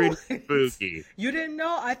know? pretty spooky. You didn't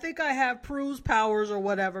know? I think I have Prue's powers or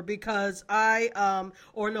whatever because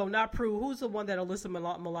or no, not Prue. Who's the one that Alyssa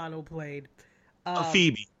Milano played?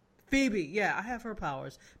 Phoebe. Phoebe. Yeah, I have her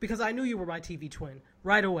powers because I knew you were my TV twin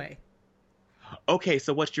right away. Okay,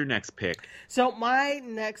 so what's your next pick? So my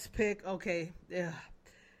next pick, okay,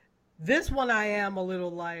 this one I am a little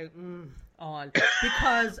like on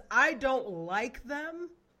because I don't like them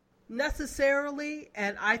necessarily,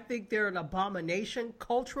 and I think they're an abomination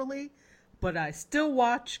culturally, but I still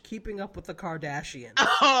watch Keeping Up with the Kardashians.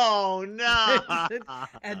 Oh no!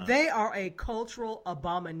 And they are a cultural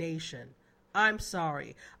abomination. I'm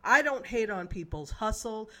sorry. I don't hate on people's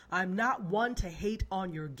hustle. I'm not one to hate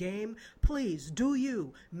on your game. Please, do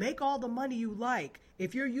you. Make all the money you like.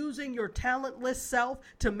 If you're using your talentless self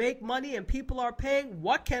to make money and people are paying,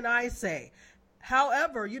 what can I say?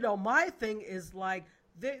 However, you know, my thing is like,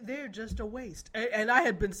 they're just a waste. And I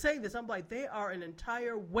had been saying this. I'm like, they are an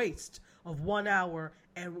entire waste of 1 hour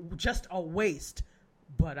and just a waste.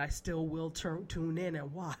 But I still will tune in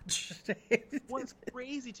and watch. What's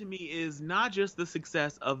crazy to me is not just the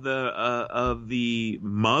success of the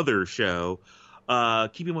mother show,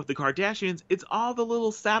 Keeping with the Kardashians. It's all the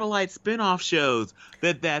little satellite spin-off shows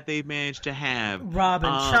that they've managed to have. Rob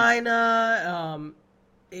and China.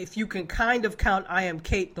 If you can kind of count I Am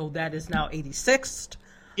Kate, though that is now 86th.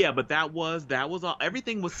 Yeah, but that was all.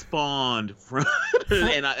 Everything was spawned from,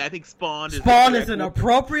 and I think spawned. Spawn is an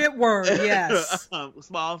appropriate word. Yes,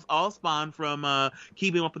 all spawned from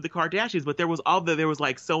Keeping Up with the Kardashians. But there was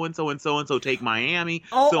like so and so and so and so take Miami.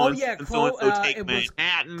 So and so take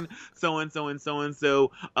Manhattan. So and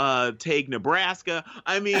so take Nebraska.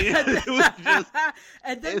 I mean, it was just.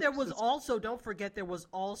 And then there was also, don't forget, there was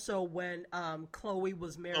also when Chloe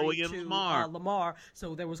was married to Lamar.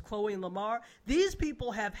 So there was Chloe and Lamar. These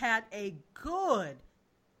people have had a good,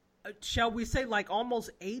 shall we say, like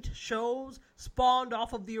almost 8 shows spawned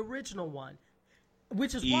off of the original one,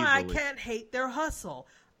 which is why I can't hate their hustle.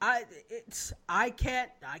 I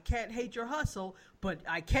can't hate your hustle, but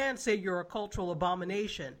I can say you're a cultural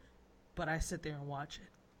abomination. But I sit there and watch it.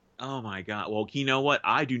 Oh my God! Well, you know what?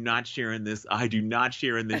 I do not share in this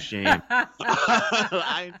shame.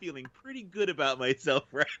 I am feeling pretty good about myself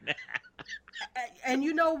right now. And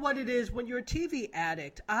you know what it is when you're a TV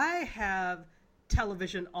addict. I have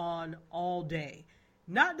television on all day.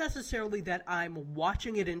 Not necessarily that I'm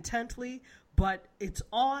watching it intently, but it's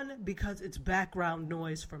on because it's background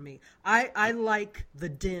noise for me. I like the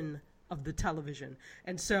din of the television.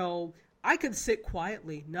 And so I could sit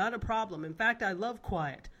quietly, not a problem. In fact, I love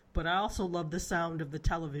quiet. but I also love the sound of the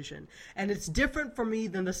television. And it's different for me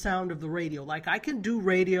than the sound of the radio. Like, I can do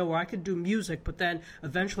radio or I can do music, but then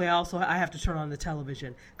eventually I have to turn on the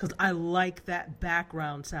television because I like that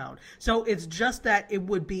background sound. So it's just that it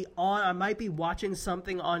would be on, I might be watching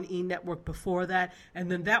something on E! Network before that,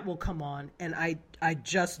 and then that will come on, and I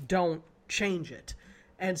just don't change it.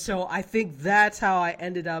 And so I think that's how I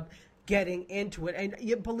ended up getting into it. And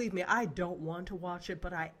you believe me, I don't want to watch it,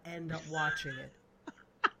 but I end up watching it.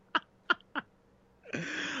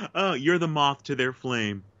 Oh, you're the moth to their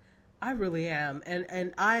flame. I really am.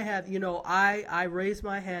 And I have, I raise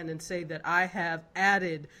my hand and say that I have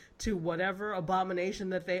added to whatever abomination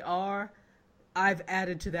that they are. I've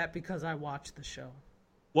added to that because I watch the show.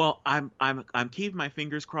 Well, I'm keeping my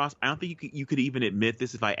fingers crossed. I don't think you could even admit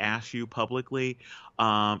this if I asked you publicly.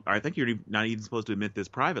 Or I think you're not even supposed to admit this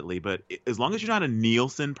privately. But as long as you're not a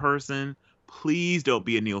Nielsen person, please don't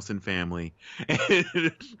be a Nielsen family.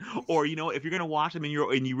 Or, if you're going to watch them and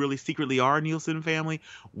you really secretly are a Nielsen family,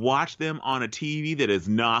 watch them on a TV that is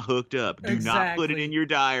not hooked up. Do not put it in your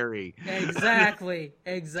diary. Exactly.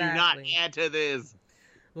 Do not add to this.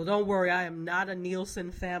 Well, don't worry. I am not a Nielsen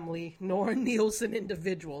family nor a Nielsen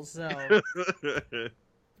individual. So,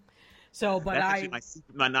 but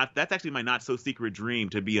that's actually my not so secret dream,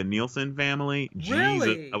 to be a Nielsen family.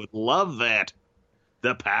 Really? Jesus, I would love that.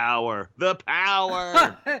 The power.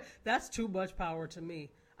 That's too much power to me.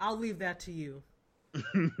 I'll leave that to you.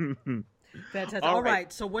 Fantastic. All All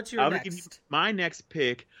right. So what's your next? Give you my next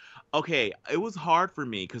pick. Okay, it was hard for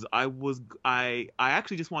me because I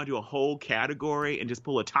actually just want to do a whole category and just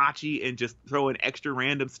pull Itachi and just throw in extra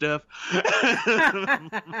random stuff.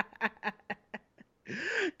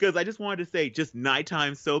 Because I just wanted to say just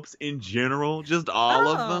nighttime soaps in general, just all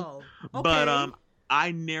of them. Okay. But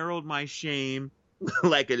I narrowed my shame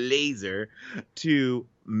like a laser to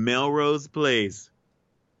Melrose Place.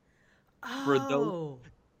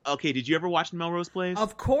 Okay, did you ever watch Melrose Place?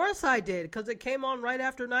 Of course I did, because it came on right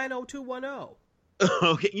after 90210.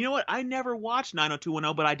 Okay, you know what? I never watched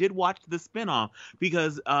 90210, but I did watch the spinoff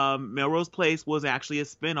because Melrose Place was actually a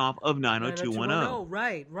spinoff of 90210.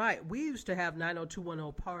 Right. We used to have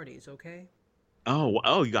 90210 parties, okay?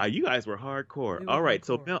 Oh, you guys were hardcore. All right,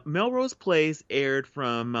 hardcore. So Melrose Place aired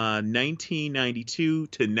from 1992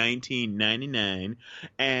 to 1999,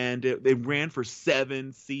 and it ran for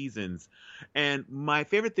 7 seasons. And my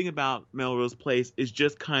favorite thing about Melrose Place is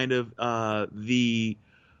just kind of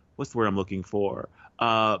what's the word I'm looking for?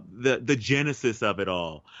 The genesis of it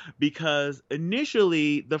all. Because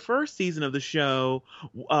initially, the first season of the show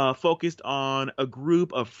focused on a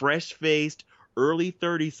group of fresh-faced, early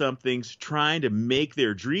 30-somethings trying to make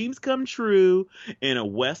their dreams come true in a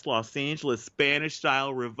West Los Angeles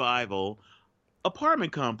Spanish-style revival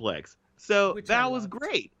apartment complex. So that was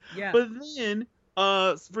great. Yeah. But then,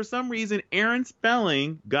 for some reason, Aaron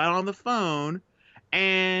Spelling got on the phone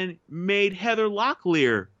and made Heather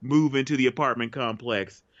Locklear move into the apartment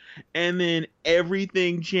complex. And then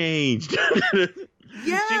everything changed.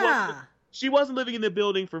 Yeah. She wasn't living in the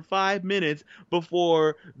building for 5 minutes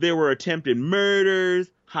before there were attempted murders,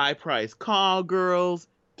 high-priced call girls,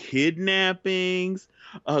 kidnappings,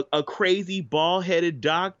 a crazy bald-headed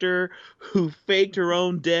doctor who faked her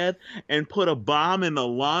own death and put a bomb in the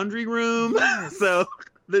laundry room. Yes. So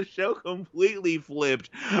the show completely flipped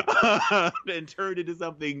and turned into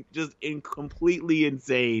something just completely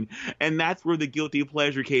insane. And that's where the guilty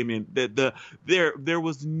pleasure came in. There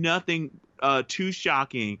was nothing too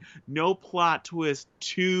shocking, no plot twist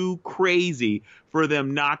too crazy for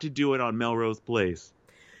them not to do it on Melrose Place.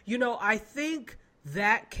 I think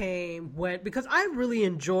that came because I really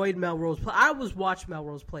enjoyed Melrose Place. I watched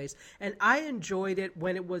Melrose Place, and I enjoyed it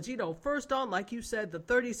when it was, first on, like you said, the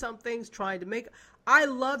 30-somethings trying to make. I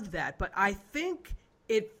loved that, but I think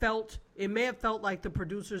it may have felt like the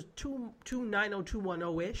producers too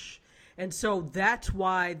 90210-ish, and so that's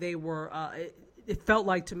why they were. It felt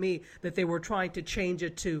like to me that they were trying to change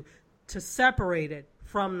it to separate it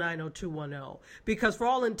from 90210, because for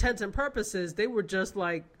all intents and purposes, they were just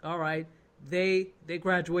like, all right, they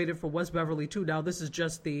graduated from West Beverly too. Now this is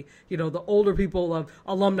just the older people of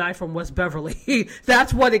alumni from West Beverly.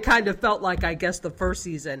 That's what it kind of felt like, I guess, the first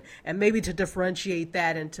season. And maybe to differentiate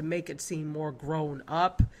that and to make it seem more grown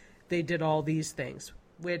up, they did all these things.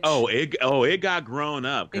 Which it got grown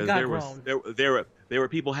up, because There were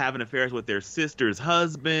people having affairs with their sisters'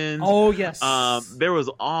 husbands. Oh yes. There was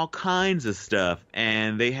all kinds of stuff,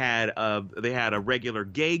 and they had a regular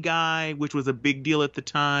gay guy, which was a big deal at the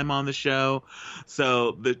time on the show.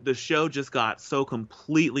 So the show just got so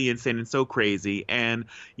completely insane and so crazy. And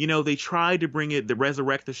they tried to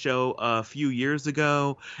resurrect the show a few years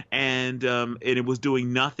ago, and it was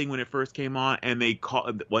doing nothing when it first came on. And they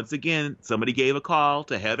called once again. Somebody gave a call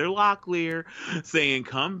to Heather Locklear saying,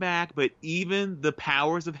 "Come back," but even the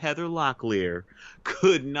powers of Heather Locklear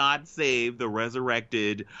could not save the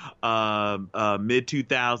resurrected mid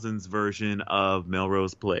 2000s version of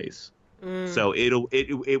Melrose Place. So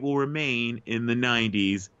it will remain in the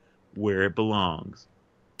 90s where it belongs.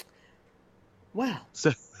 Wow.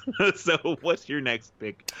 So what's your next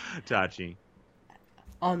pick, Tachi?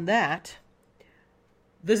 On that,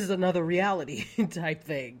 this is another reality type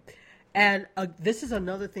thing. And this is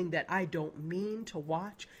another thing that I don't mean to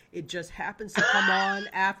watch. It just happens to come on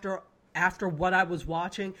after what I was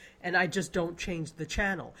watching, and I just don't change the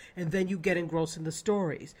channel. And then you get engrossed in the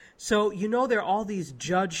stories. So, there are all these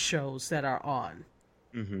judge shows that are on.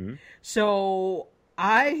 Mm-hmm. So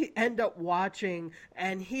I end up watching,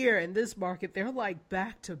 and here in this market, they're like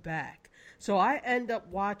back to back. So I end up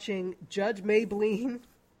watching Judge Maybelline,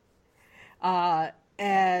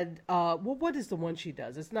 and what is the one she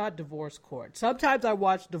does? It's not Divorce Court. Sometimes I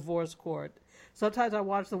watch Divorce Court. Sometimes I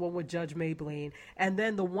watch the one with Judge Maybelline. And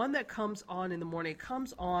then the one that comes on in the morning, it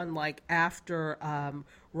comes on like after,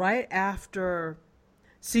 right after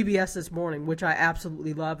CBS This Morning, which I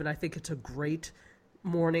absolutely love. And I think it's a great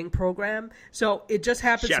morning program. So it just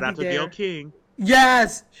happens to be there. Shout out to Gayle King.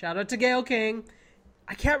 Yes! Shout out to Gayle King.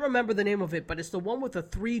 I can't remember the name of it, but it's the one with the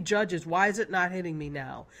 3 judges. Why is it not hitting me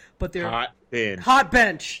now? But they're Hot Bench. Hot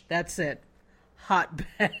Bench. That's it. Hot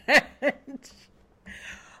Bench.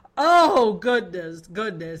 Oh,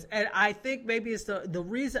 goodness. And I think maybe it's the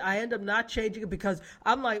reason I end up not changing it, because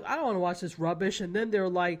I'm like, I don't want to watch this rubbish. And then they're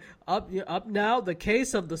like, up now, the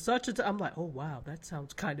case of the such and such. I'm like, oh, wow, that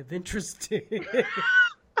sounds kind of interesting.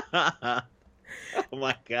 Oh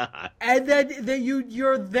my God. And then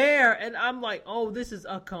you're there, and I'm like, oh, this is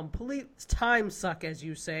a complete time suck, as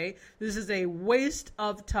you say. This is a waste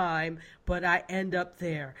of time, but I end up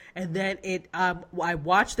there. And then I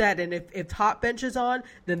watch that, and if Hot Bench is on,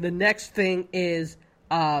 then the next thing is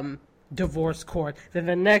Divorce Court. Then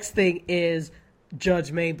the next thing is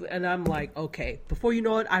Judge Maybelline. And I'm like, okay, before you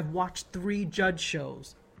know it, I've watched 3 judge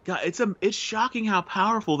shows. God, it's shocking how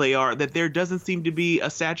powerful they are, that there doesn't seem to be a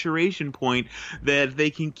saturation point that they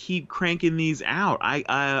can keep cranking these out.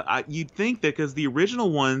 You'd think that because the original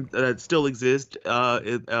one that still exists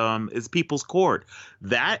is People's Court.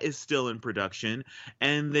 That is still in production.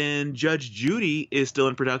 And then Judge Judy is still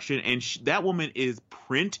in production. And that woman is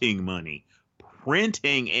printing money.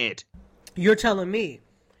 Printing it. You're telling me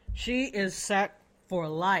she is set for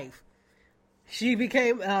life. She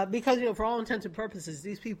became, because, for all intents and purposes,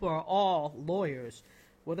 these people are all lawyers.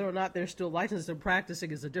 Whether or not they're still licensed and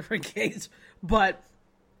practicing is a different case. But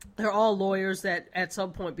they're all lawyers that at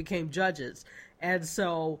some point became judges. And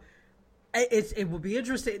so it will be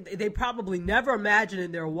interesting. They probably never imagined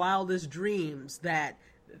in their wildest dreams that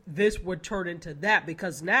this would turn into that,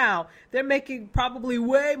 because now they're making probably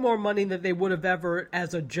way more money than they would have ever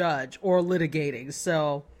as a judge or litigating.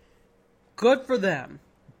 So good for them.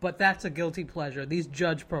 But that's a guilty pleasure, these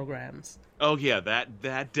judge programs. Oh, yeah, that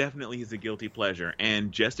definitely is a guilty pleasure.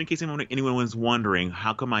 And just in case anyone was wondering,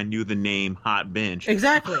 how come I knew the name Hot Bench?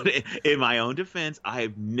 Exactly. In my own defense, I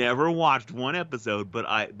have never watched one episode,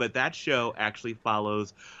 but that show actually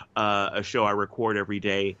follows a show I record every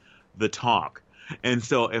day, The Talk. And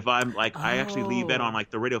so if I'm like, I actually leave that on like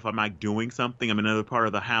the radio. If I'm like doing something, I'm in another part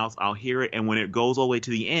of the house, I'll hear it. And when it goes all the way to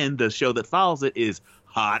the end, the show that follows it is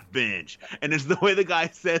Hot Bench. And it's the way the guy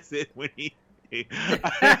says it when he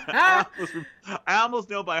I almost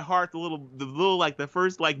know by heart the little like the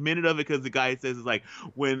first like minute of it, because the guy says it's like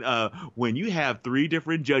when you have 3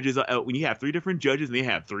 different judges and they have 3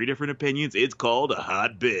 different opinions, it's called a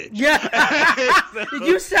hot bench. Yeah. So,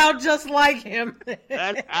 you sound just like him.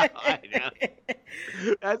 That's how I know.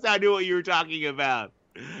 That's how I knew what you were talking about.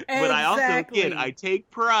 Exactly. But I also, again, I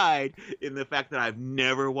take pride in the fact that I've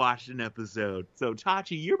never watched an episode. So,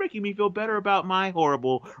 Tachi, you're making me feel better about my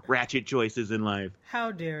horrible ratchet choices in life.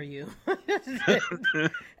 How dare you?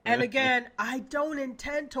 And again, I don't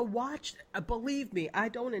intend to watch, believe me, I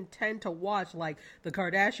don't intend to watch like the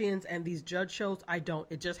Kardashians and these judge shows. I don't.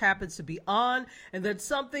 It just happens to be on, and then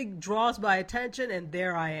something draws my attention, and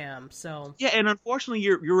there I am. So Yeah, and unfortunately,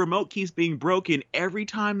 your remote keeps being broken every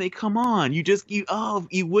time they come on. You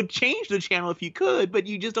would change the channel if you could, but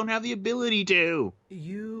you just don't have the ability to.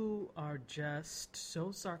 you are just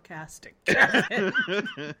so sarcastic.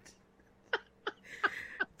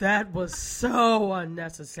 That was so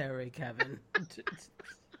unnecessary, Kevin.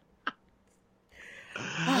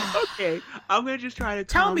 Okay, I'm gonna just try to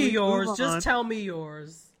Tell me calmly yours. move Just on. tell me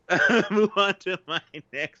yours. Move on to my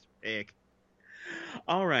next pick.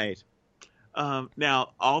 All right.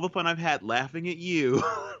 Now all the fun I've had laughing at you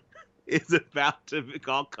is about to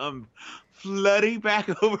all come flooding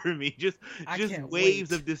back over me. Just I just can't waves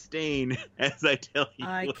wait. of disdain as I tell you.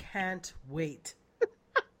 I can't wait.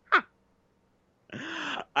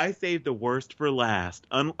 I saved the worst for last.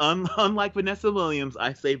 Unlike Vanessa Williams,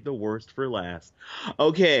 I saved the worst for last.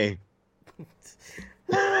 Okay.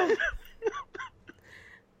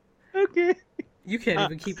 Okay. You can't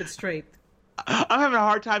even keep it straight. I'm having a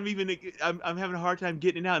hard time I'm having a hard time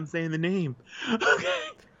getting it out and saying the name. Okay.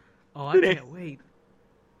 Oh, I can't wait.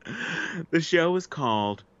 The show is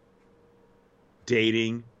called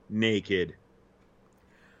Dating Naked.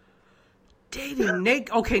 Dating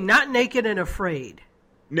naked. Okay, not naked and afraid.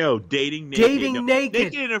 No, Dating Naked. Dating No, Naked.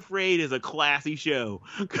 Naked and Afraid is a classy show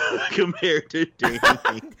compared to Dating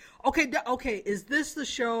Naked. Okay. Is this the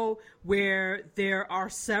show where there are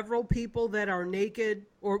several people that are naked?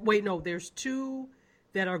 Or wait, no, there's two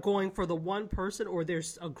that are going for the one person, or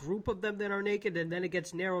there's a group of them that are naked, and then it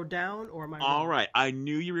gets narrowed down? Or am I wrong? All right, I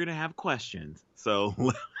knew you were going to have questions, so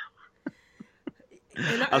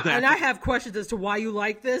And I have questions as to why you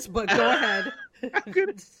like this, but go ahead. I'm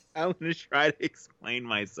gonna try to explain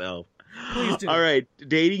myself. Please do. All right,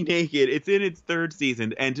 Dating Naked. It's in its third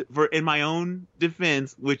season, and in my own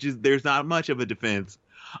defense, which is there's not much of a defense,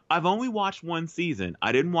 I've only watched one season.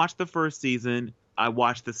 I didn't watch the first season. I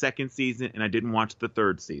watched the second season, and I didn't watch the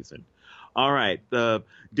third season. All right, the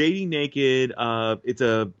Dating Naked. So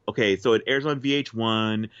it airs on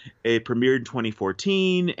VH1. It premiered in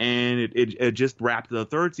 2014, and it just wrapped. The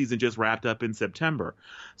third season just wrapped up in September.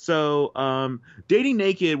 So, Dating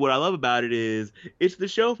Naked. What I love about it is it's the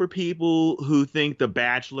show for people who think The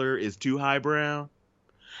Bachelor is too highbrow.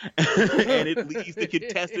 And it leaves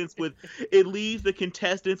the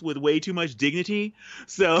contestants with way too much dignity.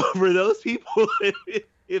 So for those people,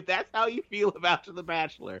 if that's how you feel about The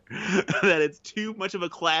Bachelor, that it's too much of a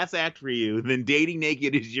class act for you, then Dating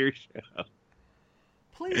Naked is your show.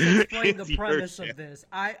 Please explain the It's your premise show. of this.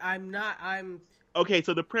 I'm Okay,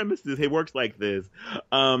 so the premise is it works like this.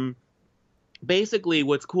 Basically,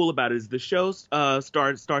 what's cool about it is the show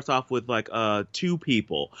starts off with like two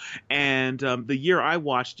people, and the year I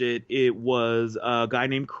watched it, it was a guy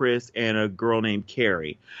named Chris and a girl named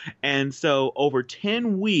Carrie, and so over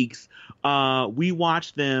 10 weeks, we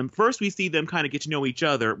watch them. First, we see them kind of get to know each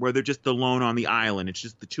other, where they're just alone on the island. It's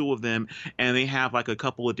just the two of them, and they have like a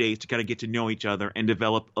couple of days to kind of get to know each other and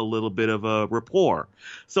develop a little bit of a rapport.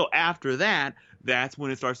 So after that, that's when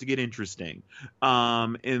it starts to get interesting.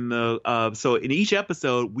 So in each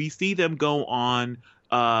episode, we see them go on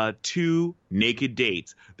two naked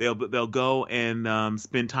dates. They'll go and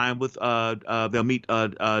spend time with they'll meet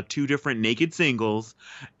two different naked singles,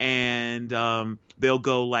 and they'll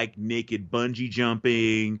go like naked bungee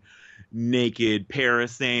jumping, naked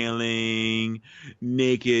parasailing,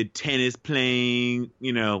 naked tennis playing,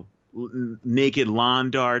 naked lawn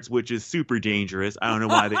darts, which is super dangerous. I don't know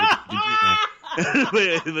why they do that.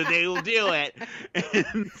 but they will do it.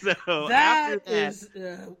 And so that after that, is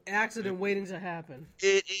accident waiting to happen.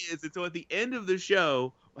 it is. And so at the end of the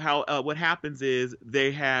show, what happens is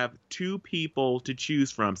they have two people to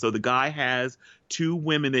choose from. So the guy has two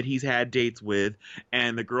women that he's had dates with,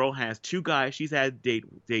 and the girl has two guys she's had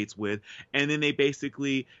dates with, and then they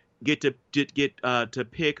basically get to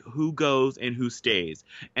pick who goes and who stays.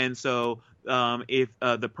 And so if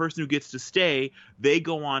the person who gets to stay, they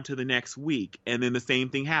go on to the next week, and then the same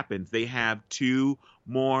thing happens. They have two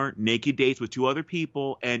more naked dates with two other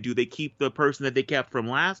people, and do they keep the person that they kept from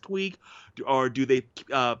last week, or do they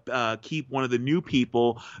keep one of the new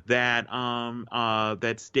people that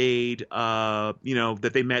stayed,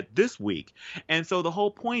 that they met this week? And so the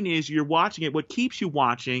whole point is you're watching it. What keeps you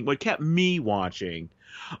watching, what kept me watching,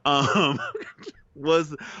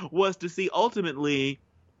 was to see ultimately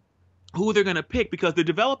who they're going to pick, because they're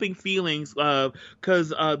developing feelings,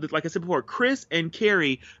 because like I said before, Chris and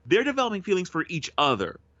Carrie, they're developing feelings for each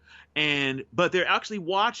other. but they're actually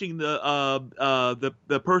watching the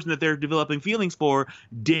person that they're developing feelings for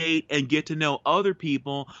date and get to know other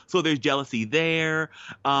people. So there's jealousy there.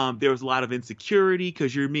 There's a lot of insecurity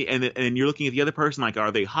because you're me, and you're looking at the other person like,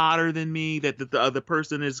 are they hotter than me? That the other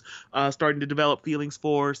person is starting to develop feelings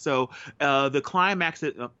for. So the climax.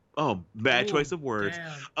 Bad choice of words.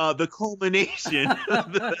 The culmination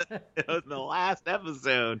of the last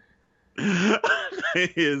episode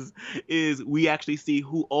is we actually see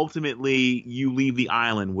who ultimately you leave the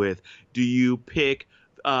island with. Do you pick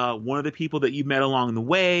one of the people that you met along the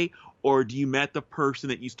way, or do you met the person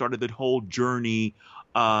that you started the whole journey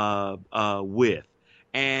with?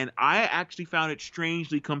 And I actually found it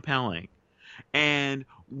strangely compelling. And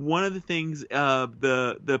one of the things,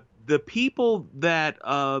 the people that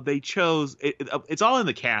they chose, it's all in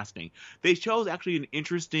the casting. They chose actually an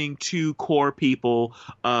interesting two core people.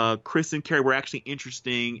 Chris and Carrie were actually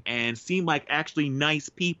interesting and seemed like actually nice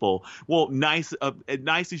people. Well, nice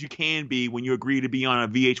as you can be when you agree to be on a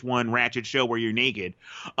VH1 ratchet show where you're naked.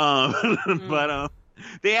 But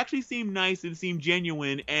they actually seem nice and seem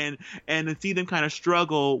genuine, and to see them kind of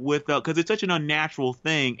struggle with because it's such an unnatural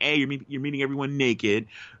thing. A, you're meeting everyone naked.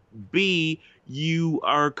 B, you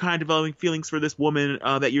are kind of developing feelings for this woman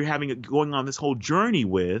that you're going on this whole journey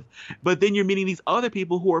with, but then you're meeting these other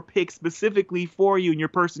people who are picked specifically for you and your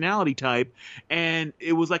personality type, and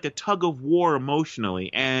it was like a tug of war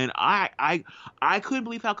emotionally. And I couldn't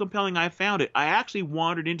believe how compelling I found it. I actually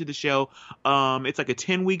wandered into the show. It's like a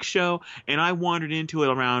 10-week show, and I wandered into it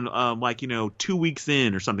around 2 weeks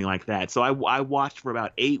in or something like that. So I watched for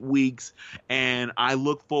about 8 weeks, and I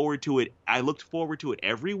looked forward to it. I looked forward to it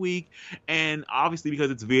every week, and obviously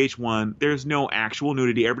because it's VH1, there's no actual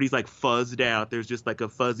nudity. Everybody's like fuzzed out. There's just like a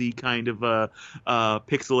fuzzy kind of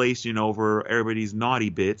pixelation over everybody's naughty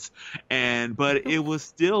bits, but it was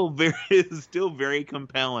still very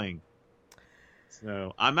compelling.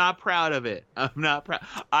 So I'm not proud of it. I'm not proud.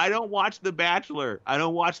 I don't watch The Bachelor. I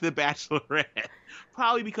don't watch The Bachelorette.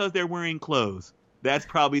 Probably because they're wearing clothes. That's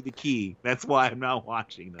probably the key. That's why I'm not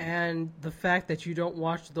watching them. And the fact that you don't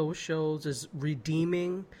watch those shows is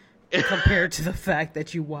redeeming compared to the fact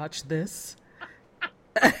that you watch this.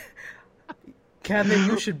 Kevin,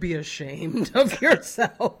 you should be ashamed of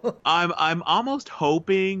yourself. I'm almost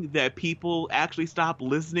hoping that people actually stop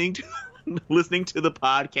listening to the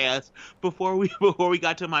podcast before we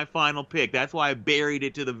got to my final pick. That's why I buried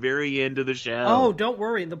it to the very end of the show. Oh, don't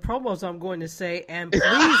worry. The promos I'm going to say, and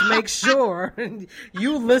please make sure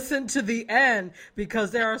you listen to the end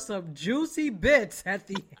because there are some juicy bits at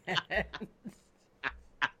the end.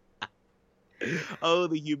 Oh,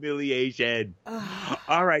 the humiliation.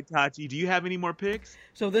 All right, Tachi, do you have any more picks?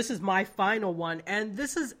 So this is my final one, and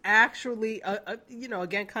this is actually,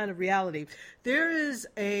 again, kind of reality. There is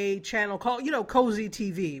a channel called, Cozy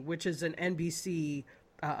TV, which is an NBC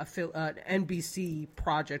NBC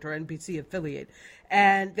project or NBC affiliate,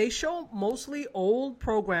 and they show mostly old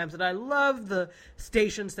programs, and I love the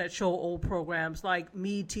stations that show old programs like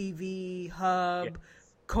MeTV, Hub, yes.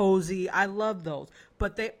 Cozy. I love those.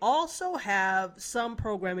 But they also have some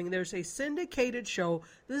programming. There's a syndicated show.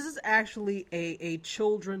 This is actually a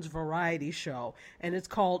children's variety show, and it's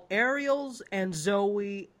called Ariel's and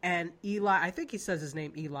Zoe and Eli. I think he says his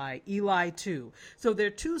name Eli too. So they're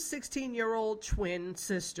two 16-year-old twin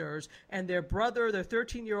sisters and their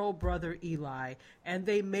 13-year-old brother Eli, and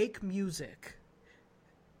they make music.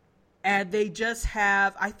 And they just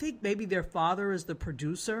have, I think maybe their father is the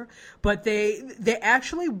producer, but they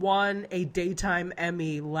actually won a daytime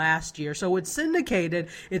Emmy last year. So it's syndicated.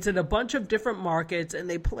 It's in a bunch of different markets, and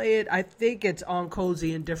they play it, I think it's on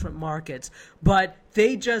Cozy in different markets. But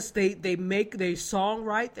they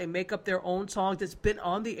songwrite, they make up their own songs. It's been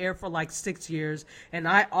on the air for like 6 years, and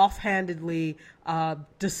I offhandedly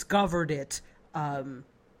discovered it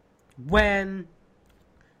when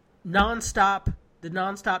the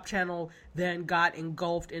Nonstop channel then got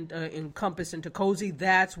encompassed into Cozy.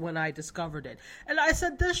 That's when I discovered it. And I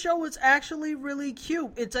said, this show is actually really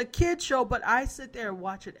cute. It's a kid show, but I sit there and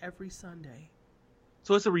watch it every Sunday.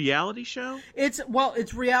 So it's a reality show? It's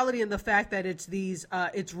reality in the fact that it's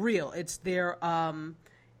real. It's their,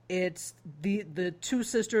 it's the two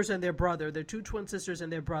sisters and their brother. They're two twin sisters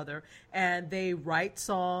and their brother. And they write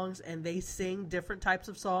songs and they sing different types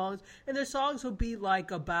of songs. And their songs will be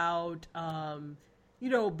like about,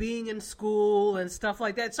 being in school and stuff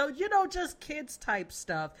like that. So, just kids type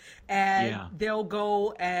stuff. And they'll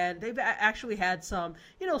go and they've actually had some,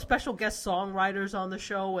 special guest songwriters on the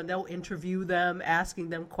show, and they'll interview them, asking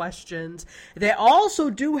them questions. They also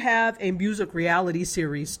do have a music reality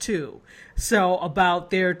series too. So about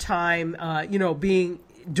their time, being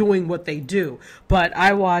doing what they do. But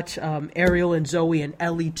I watch Ariel and Zoe and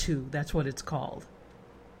Ellie 2. That's what it's called.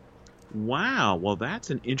 Wow. Well, that's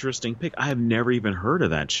an interesting pick. I have never even heard of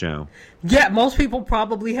that show. Yeah, most people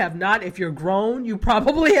probably have not. If you're grown, you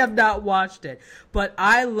probably have not watched it. But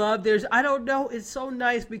I love I don't know, it's so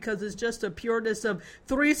nice because it's just a pureness of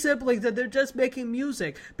 3 siblings and they're just making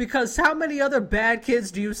music. Because how many other bad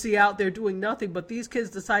kids do you see out there doing nothing, but these kids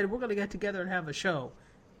decided we're going to get together and have a show.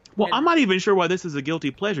 Well, I'm not even sure why this is a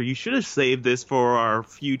guilty pleasure. You should have saved this for our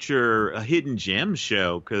future Hidden Gems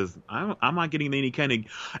show, because I'm not getting any kind of...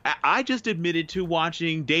 I just admitted to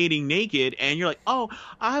watching Dating Naked, and you're like, oh,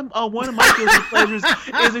 one of my guilty pleasures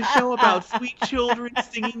is a show about sweet children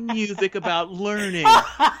singing music about learning.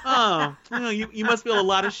 Oh, you must feel a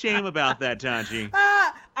lot of shame about that, Tachi.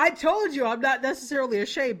 I told you I'm not necessarily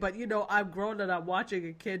ashamed, but, I'm grown and I'm watching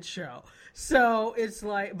a kid's show. So it's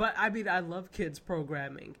like, but I mean, I love kids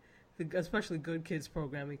programming, especially good kids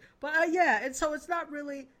programming. But and so it's not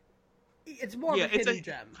really, it's more of a hidden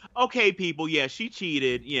gem. Okay, people, she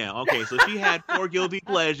cheated. Yeah, okay, so she had 4 guilty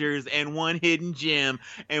pleasures and 1 hidden gem.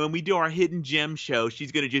 And when we do our hidden gem show,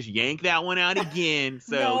 she's going to just yank that one out again.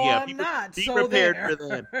 So, no, I'm be so prepared there.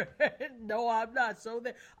 for that. No, I'm not. So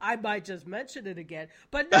there. I might just mention it again.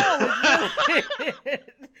 But no,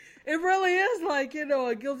 it really is like,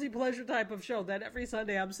 a guilty pleasure type of show that every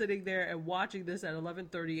Sunday I'm sitting there and watching this at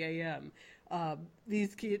 11:30 a.m.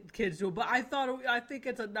 These kids do, but I think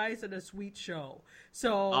it's a nice and a sweet show.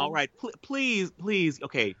 So, all right, please,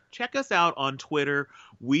 okay, check us out on Twitter.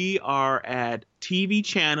 We are at TV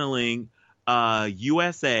Channeling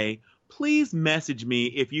USA. Please message me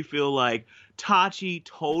if you feel like Tachi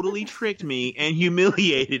totally tricked me and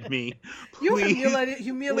humiliated me. Please, you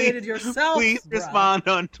humiliated yourself. Please respond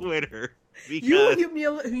on Twitter. Because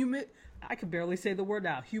I can barely say the word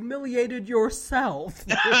now. Humiliated yourself.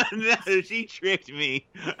 No, she tricked me.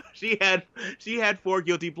 She had 4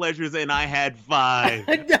 guilty pleasures and I had 5.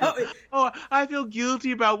 No. Oh, I feel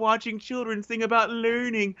guilty about watching children sing about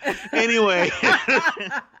learning. Anyway.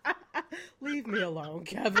 Leave me alone,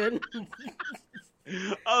 Kevin.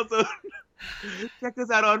 Also, check us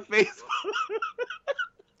out on Facebook.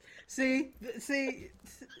 See,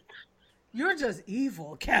 you're just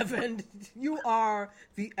evil, Kevin. You are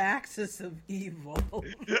the axis of evil.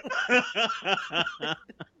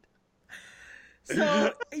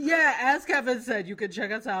 So, as Kevin said, you can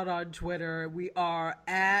check us out on Twitter. We are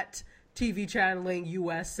at TV Channeling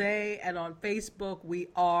USA, and on Facebook, we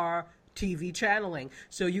are TV Channeling.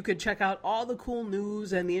 So you can check out all the cool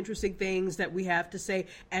news and the interesting things that we have to say,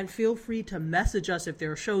 and feel free to message us if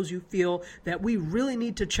there are shows you feel that we really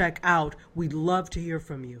need to check out. We'd love to hear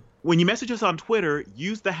from you. When you message us on Twitter,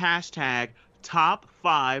 use the hashtag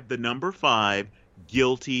top5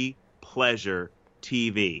 guilty pleasure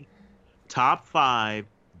TV. Top 5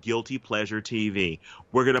 guilty pleasure TV.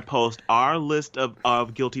 We're going to post our list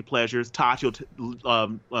of guilty pleasures. Tachi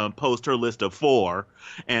will post her list of 4,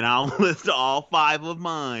 and I'll list all 5 of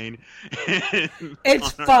mine.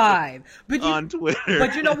 It's 5. On Twitter.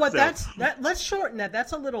 But you know what? Let's shorten that.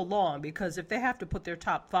 That's a little long, because if they have to put their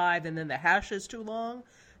top 5 and then the hash is too long.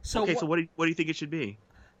 So okay, so what do you think it should be?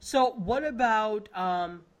 So what about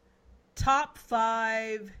top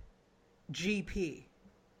 5 GP?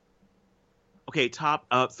 Okay,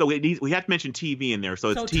 so we have to mention TV in there, so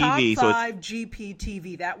it's TV. Top 5 GP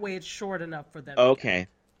TV. That way it's short enough for them. Okay.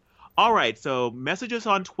 All right, so message us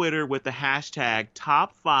on Twitter with the hashtag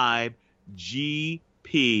top 5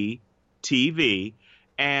 GP TV,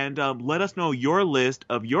 and let us know your list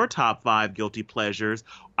of your top 5 guilty pleasures.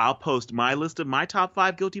 I'll post my list of my top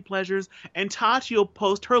 5 guilty pleasures, and Tachi will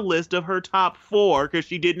post her list of her top 4 because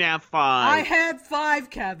she didn't have 5. I had 5,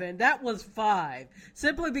 Kevin. That was 5.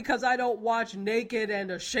 Simply because I don't watch Naked and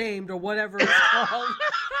Ashamed or whatever it's called.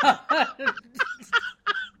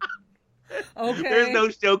 Okay. There's no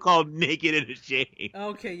show called Naked and Ashamed.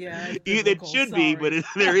 Okay, yeah. It should be, but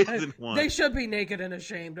there isn't one. They should be Naked and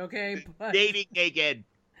Ashamed, okay? But Dating Naked.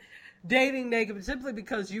 Dating Naked, simply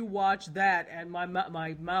because you watch that and my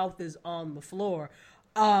mouth is on the floor,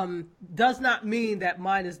 does not mean that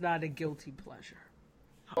mine is not a guilty pleasure.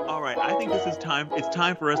 All right, I think it's time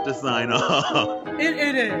for us to sign off.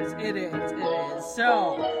 It is.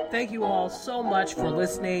 So, thank you all so much for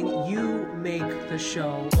listening. You make the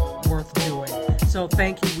show worth doing. So,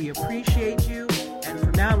 thank you. We appreciate you. And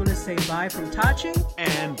for now, I'm going to say bye from Tachi.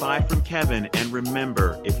 And bye from Kevin. And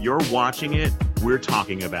remember, if you're watching it, we're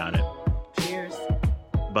talking about it. Cheers.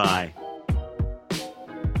 Bye.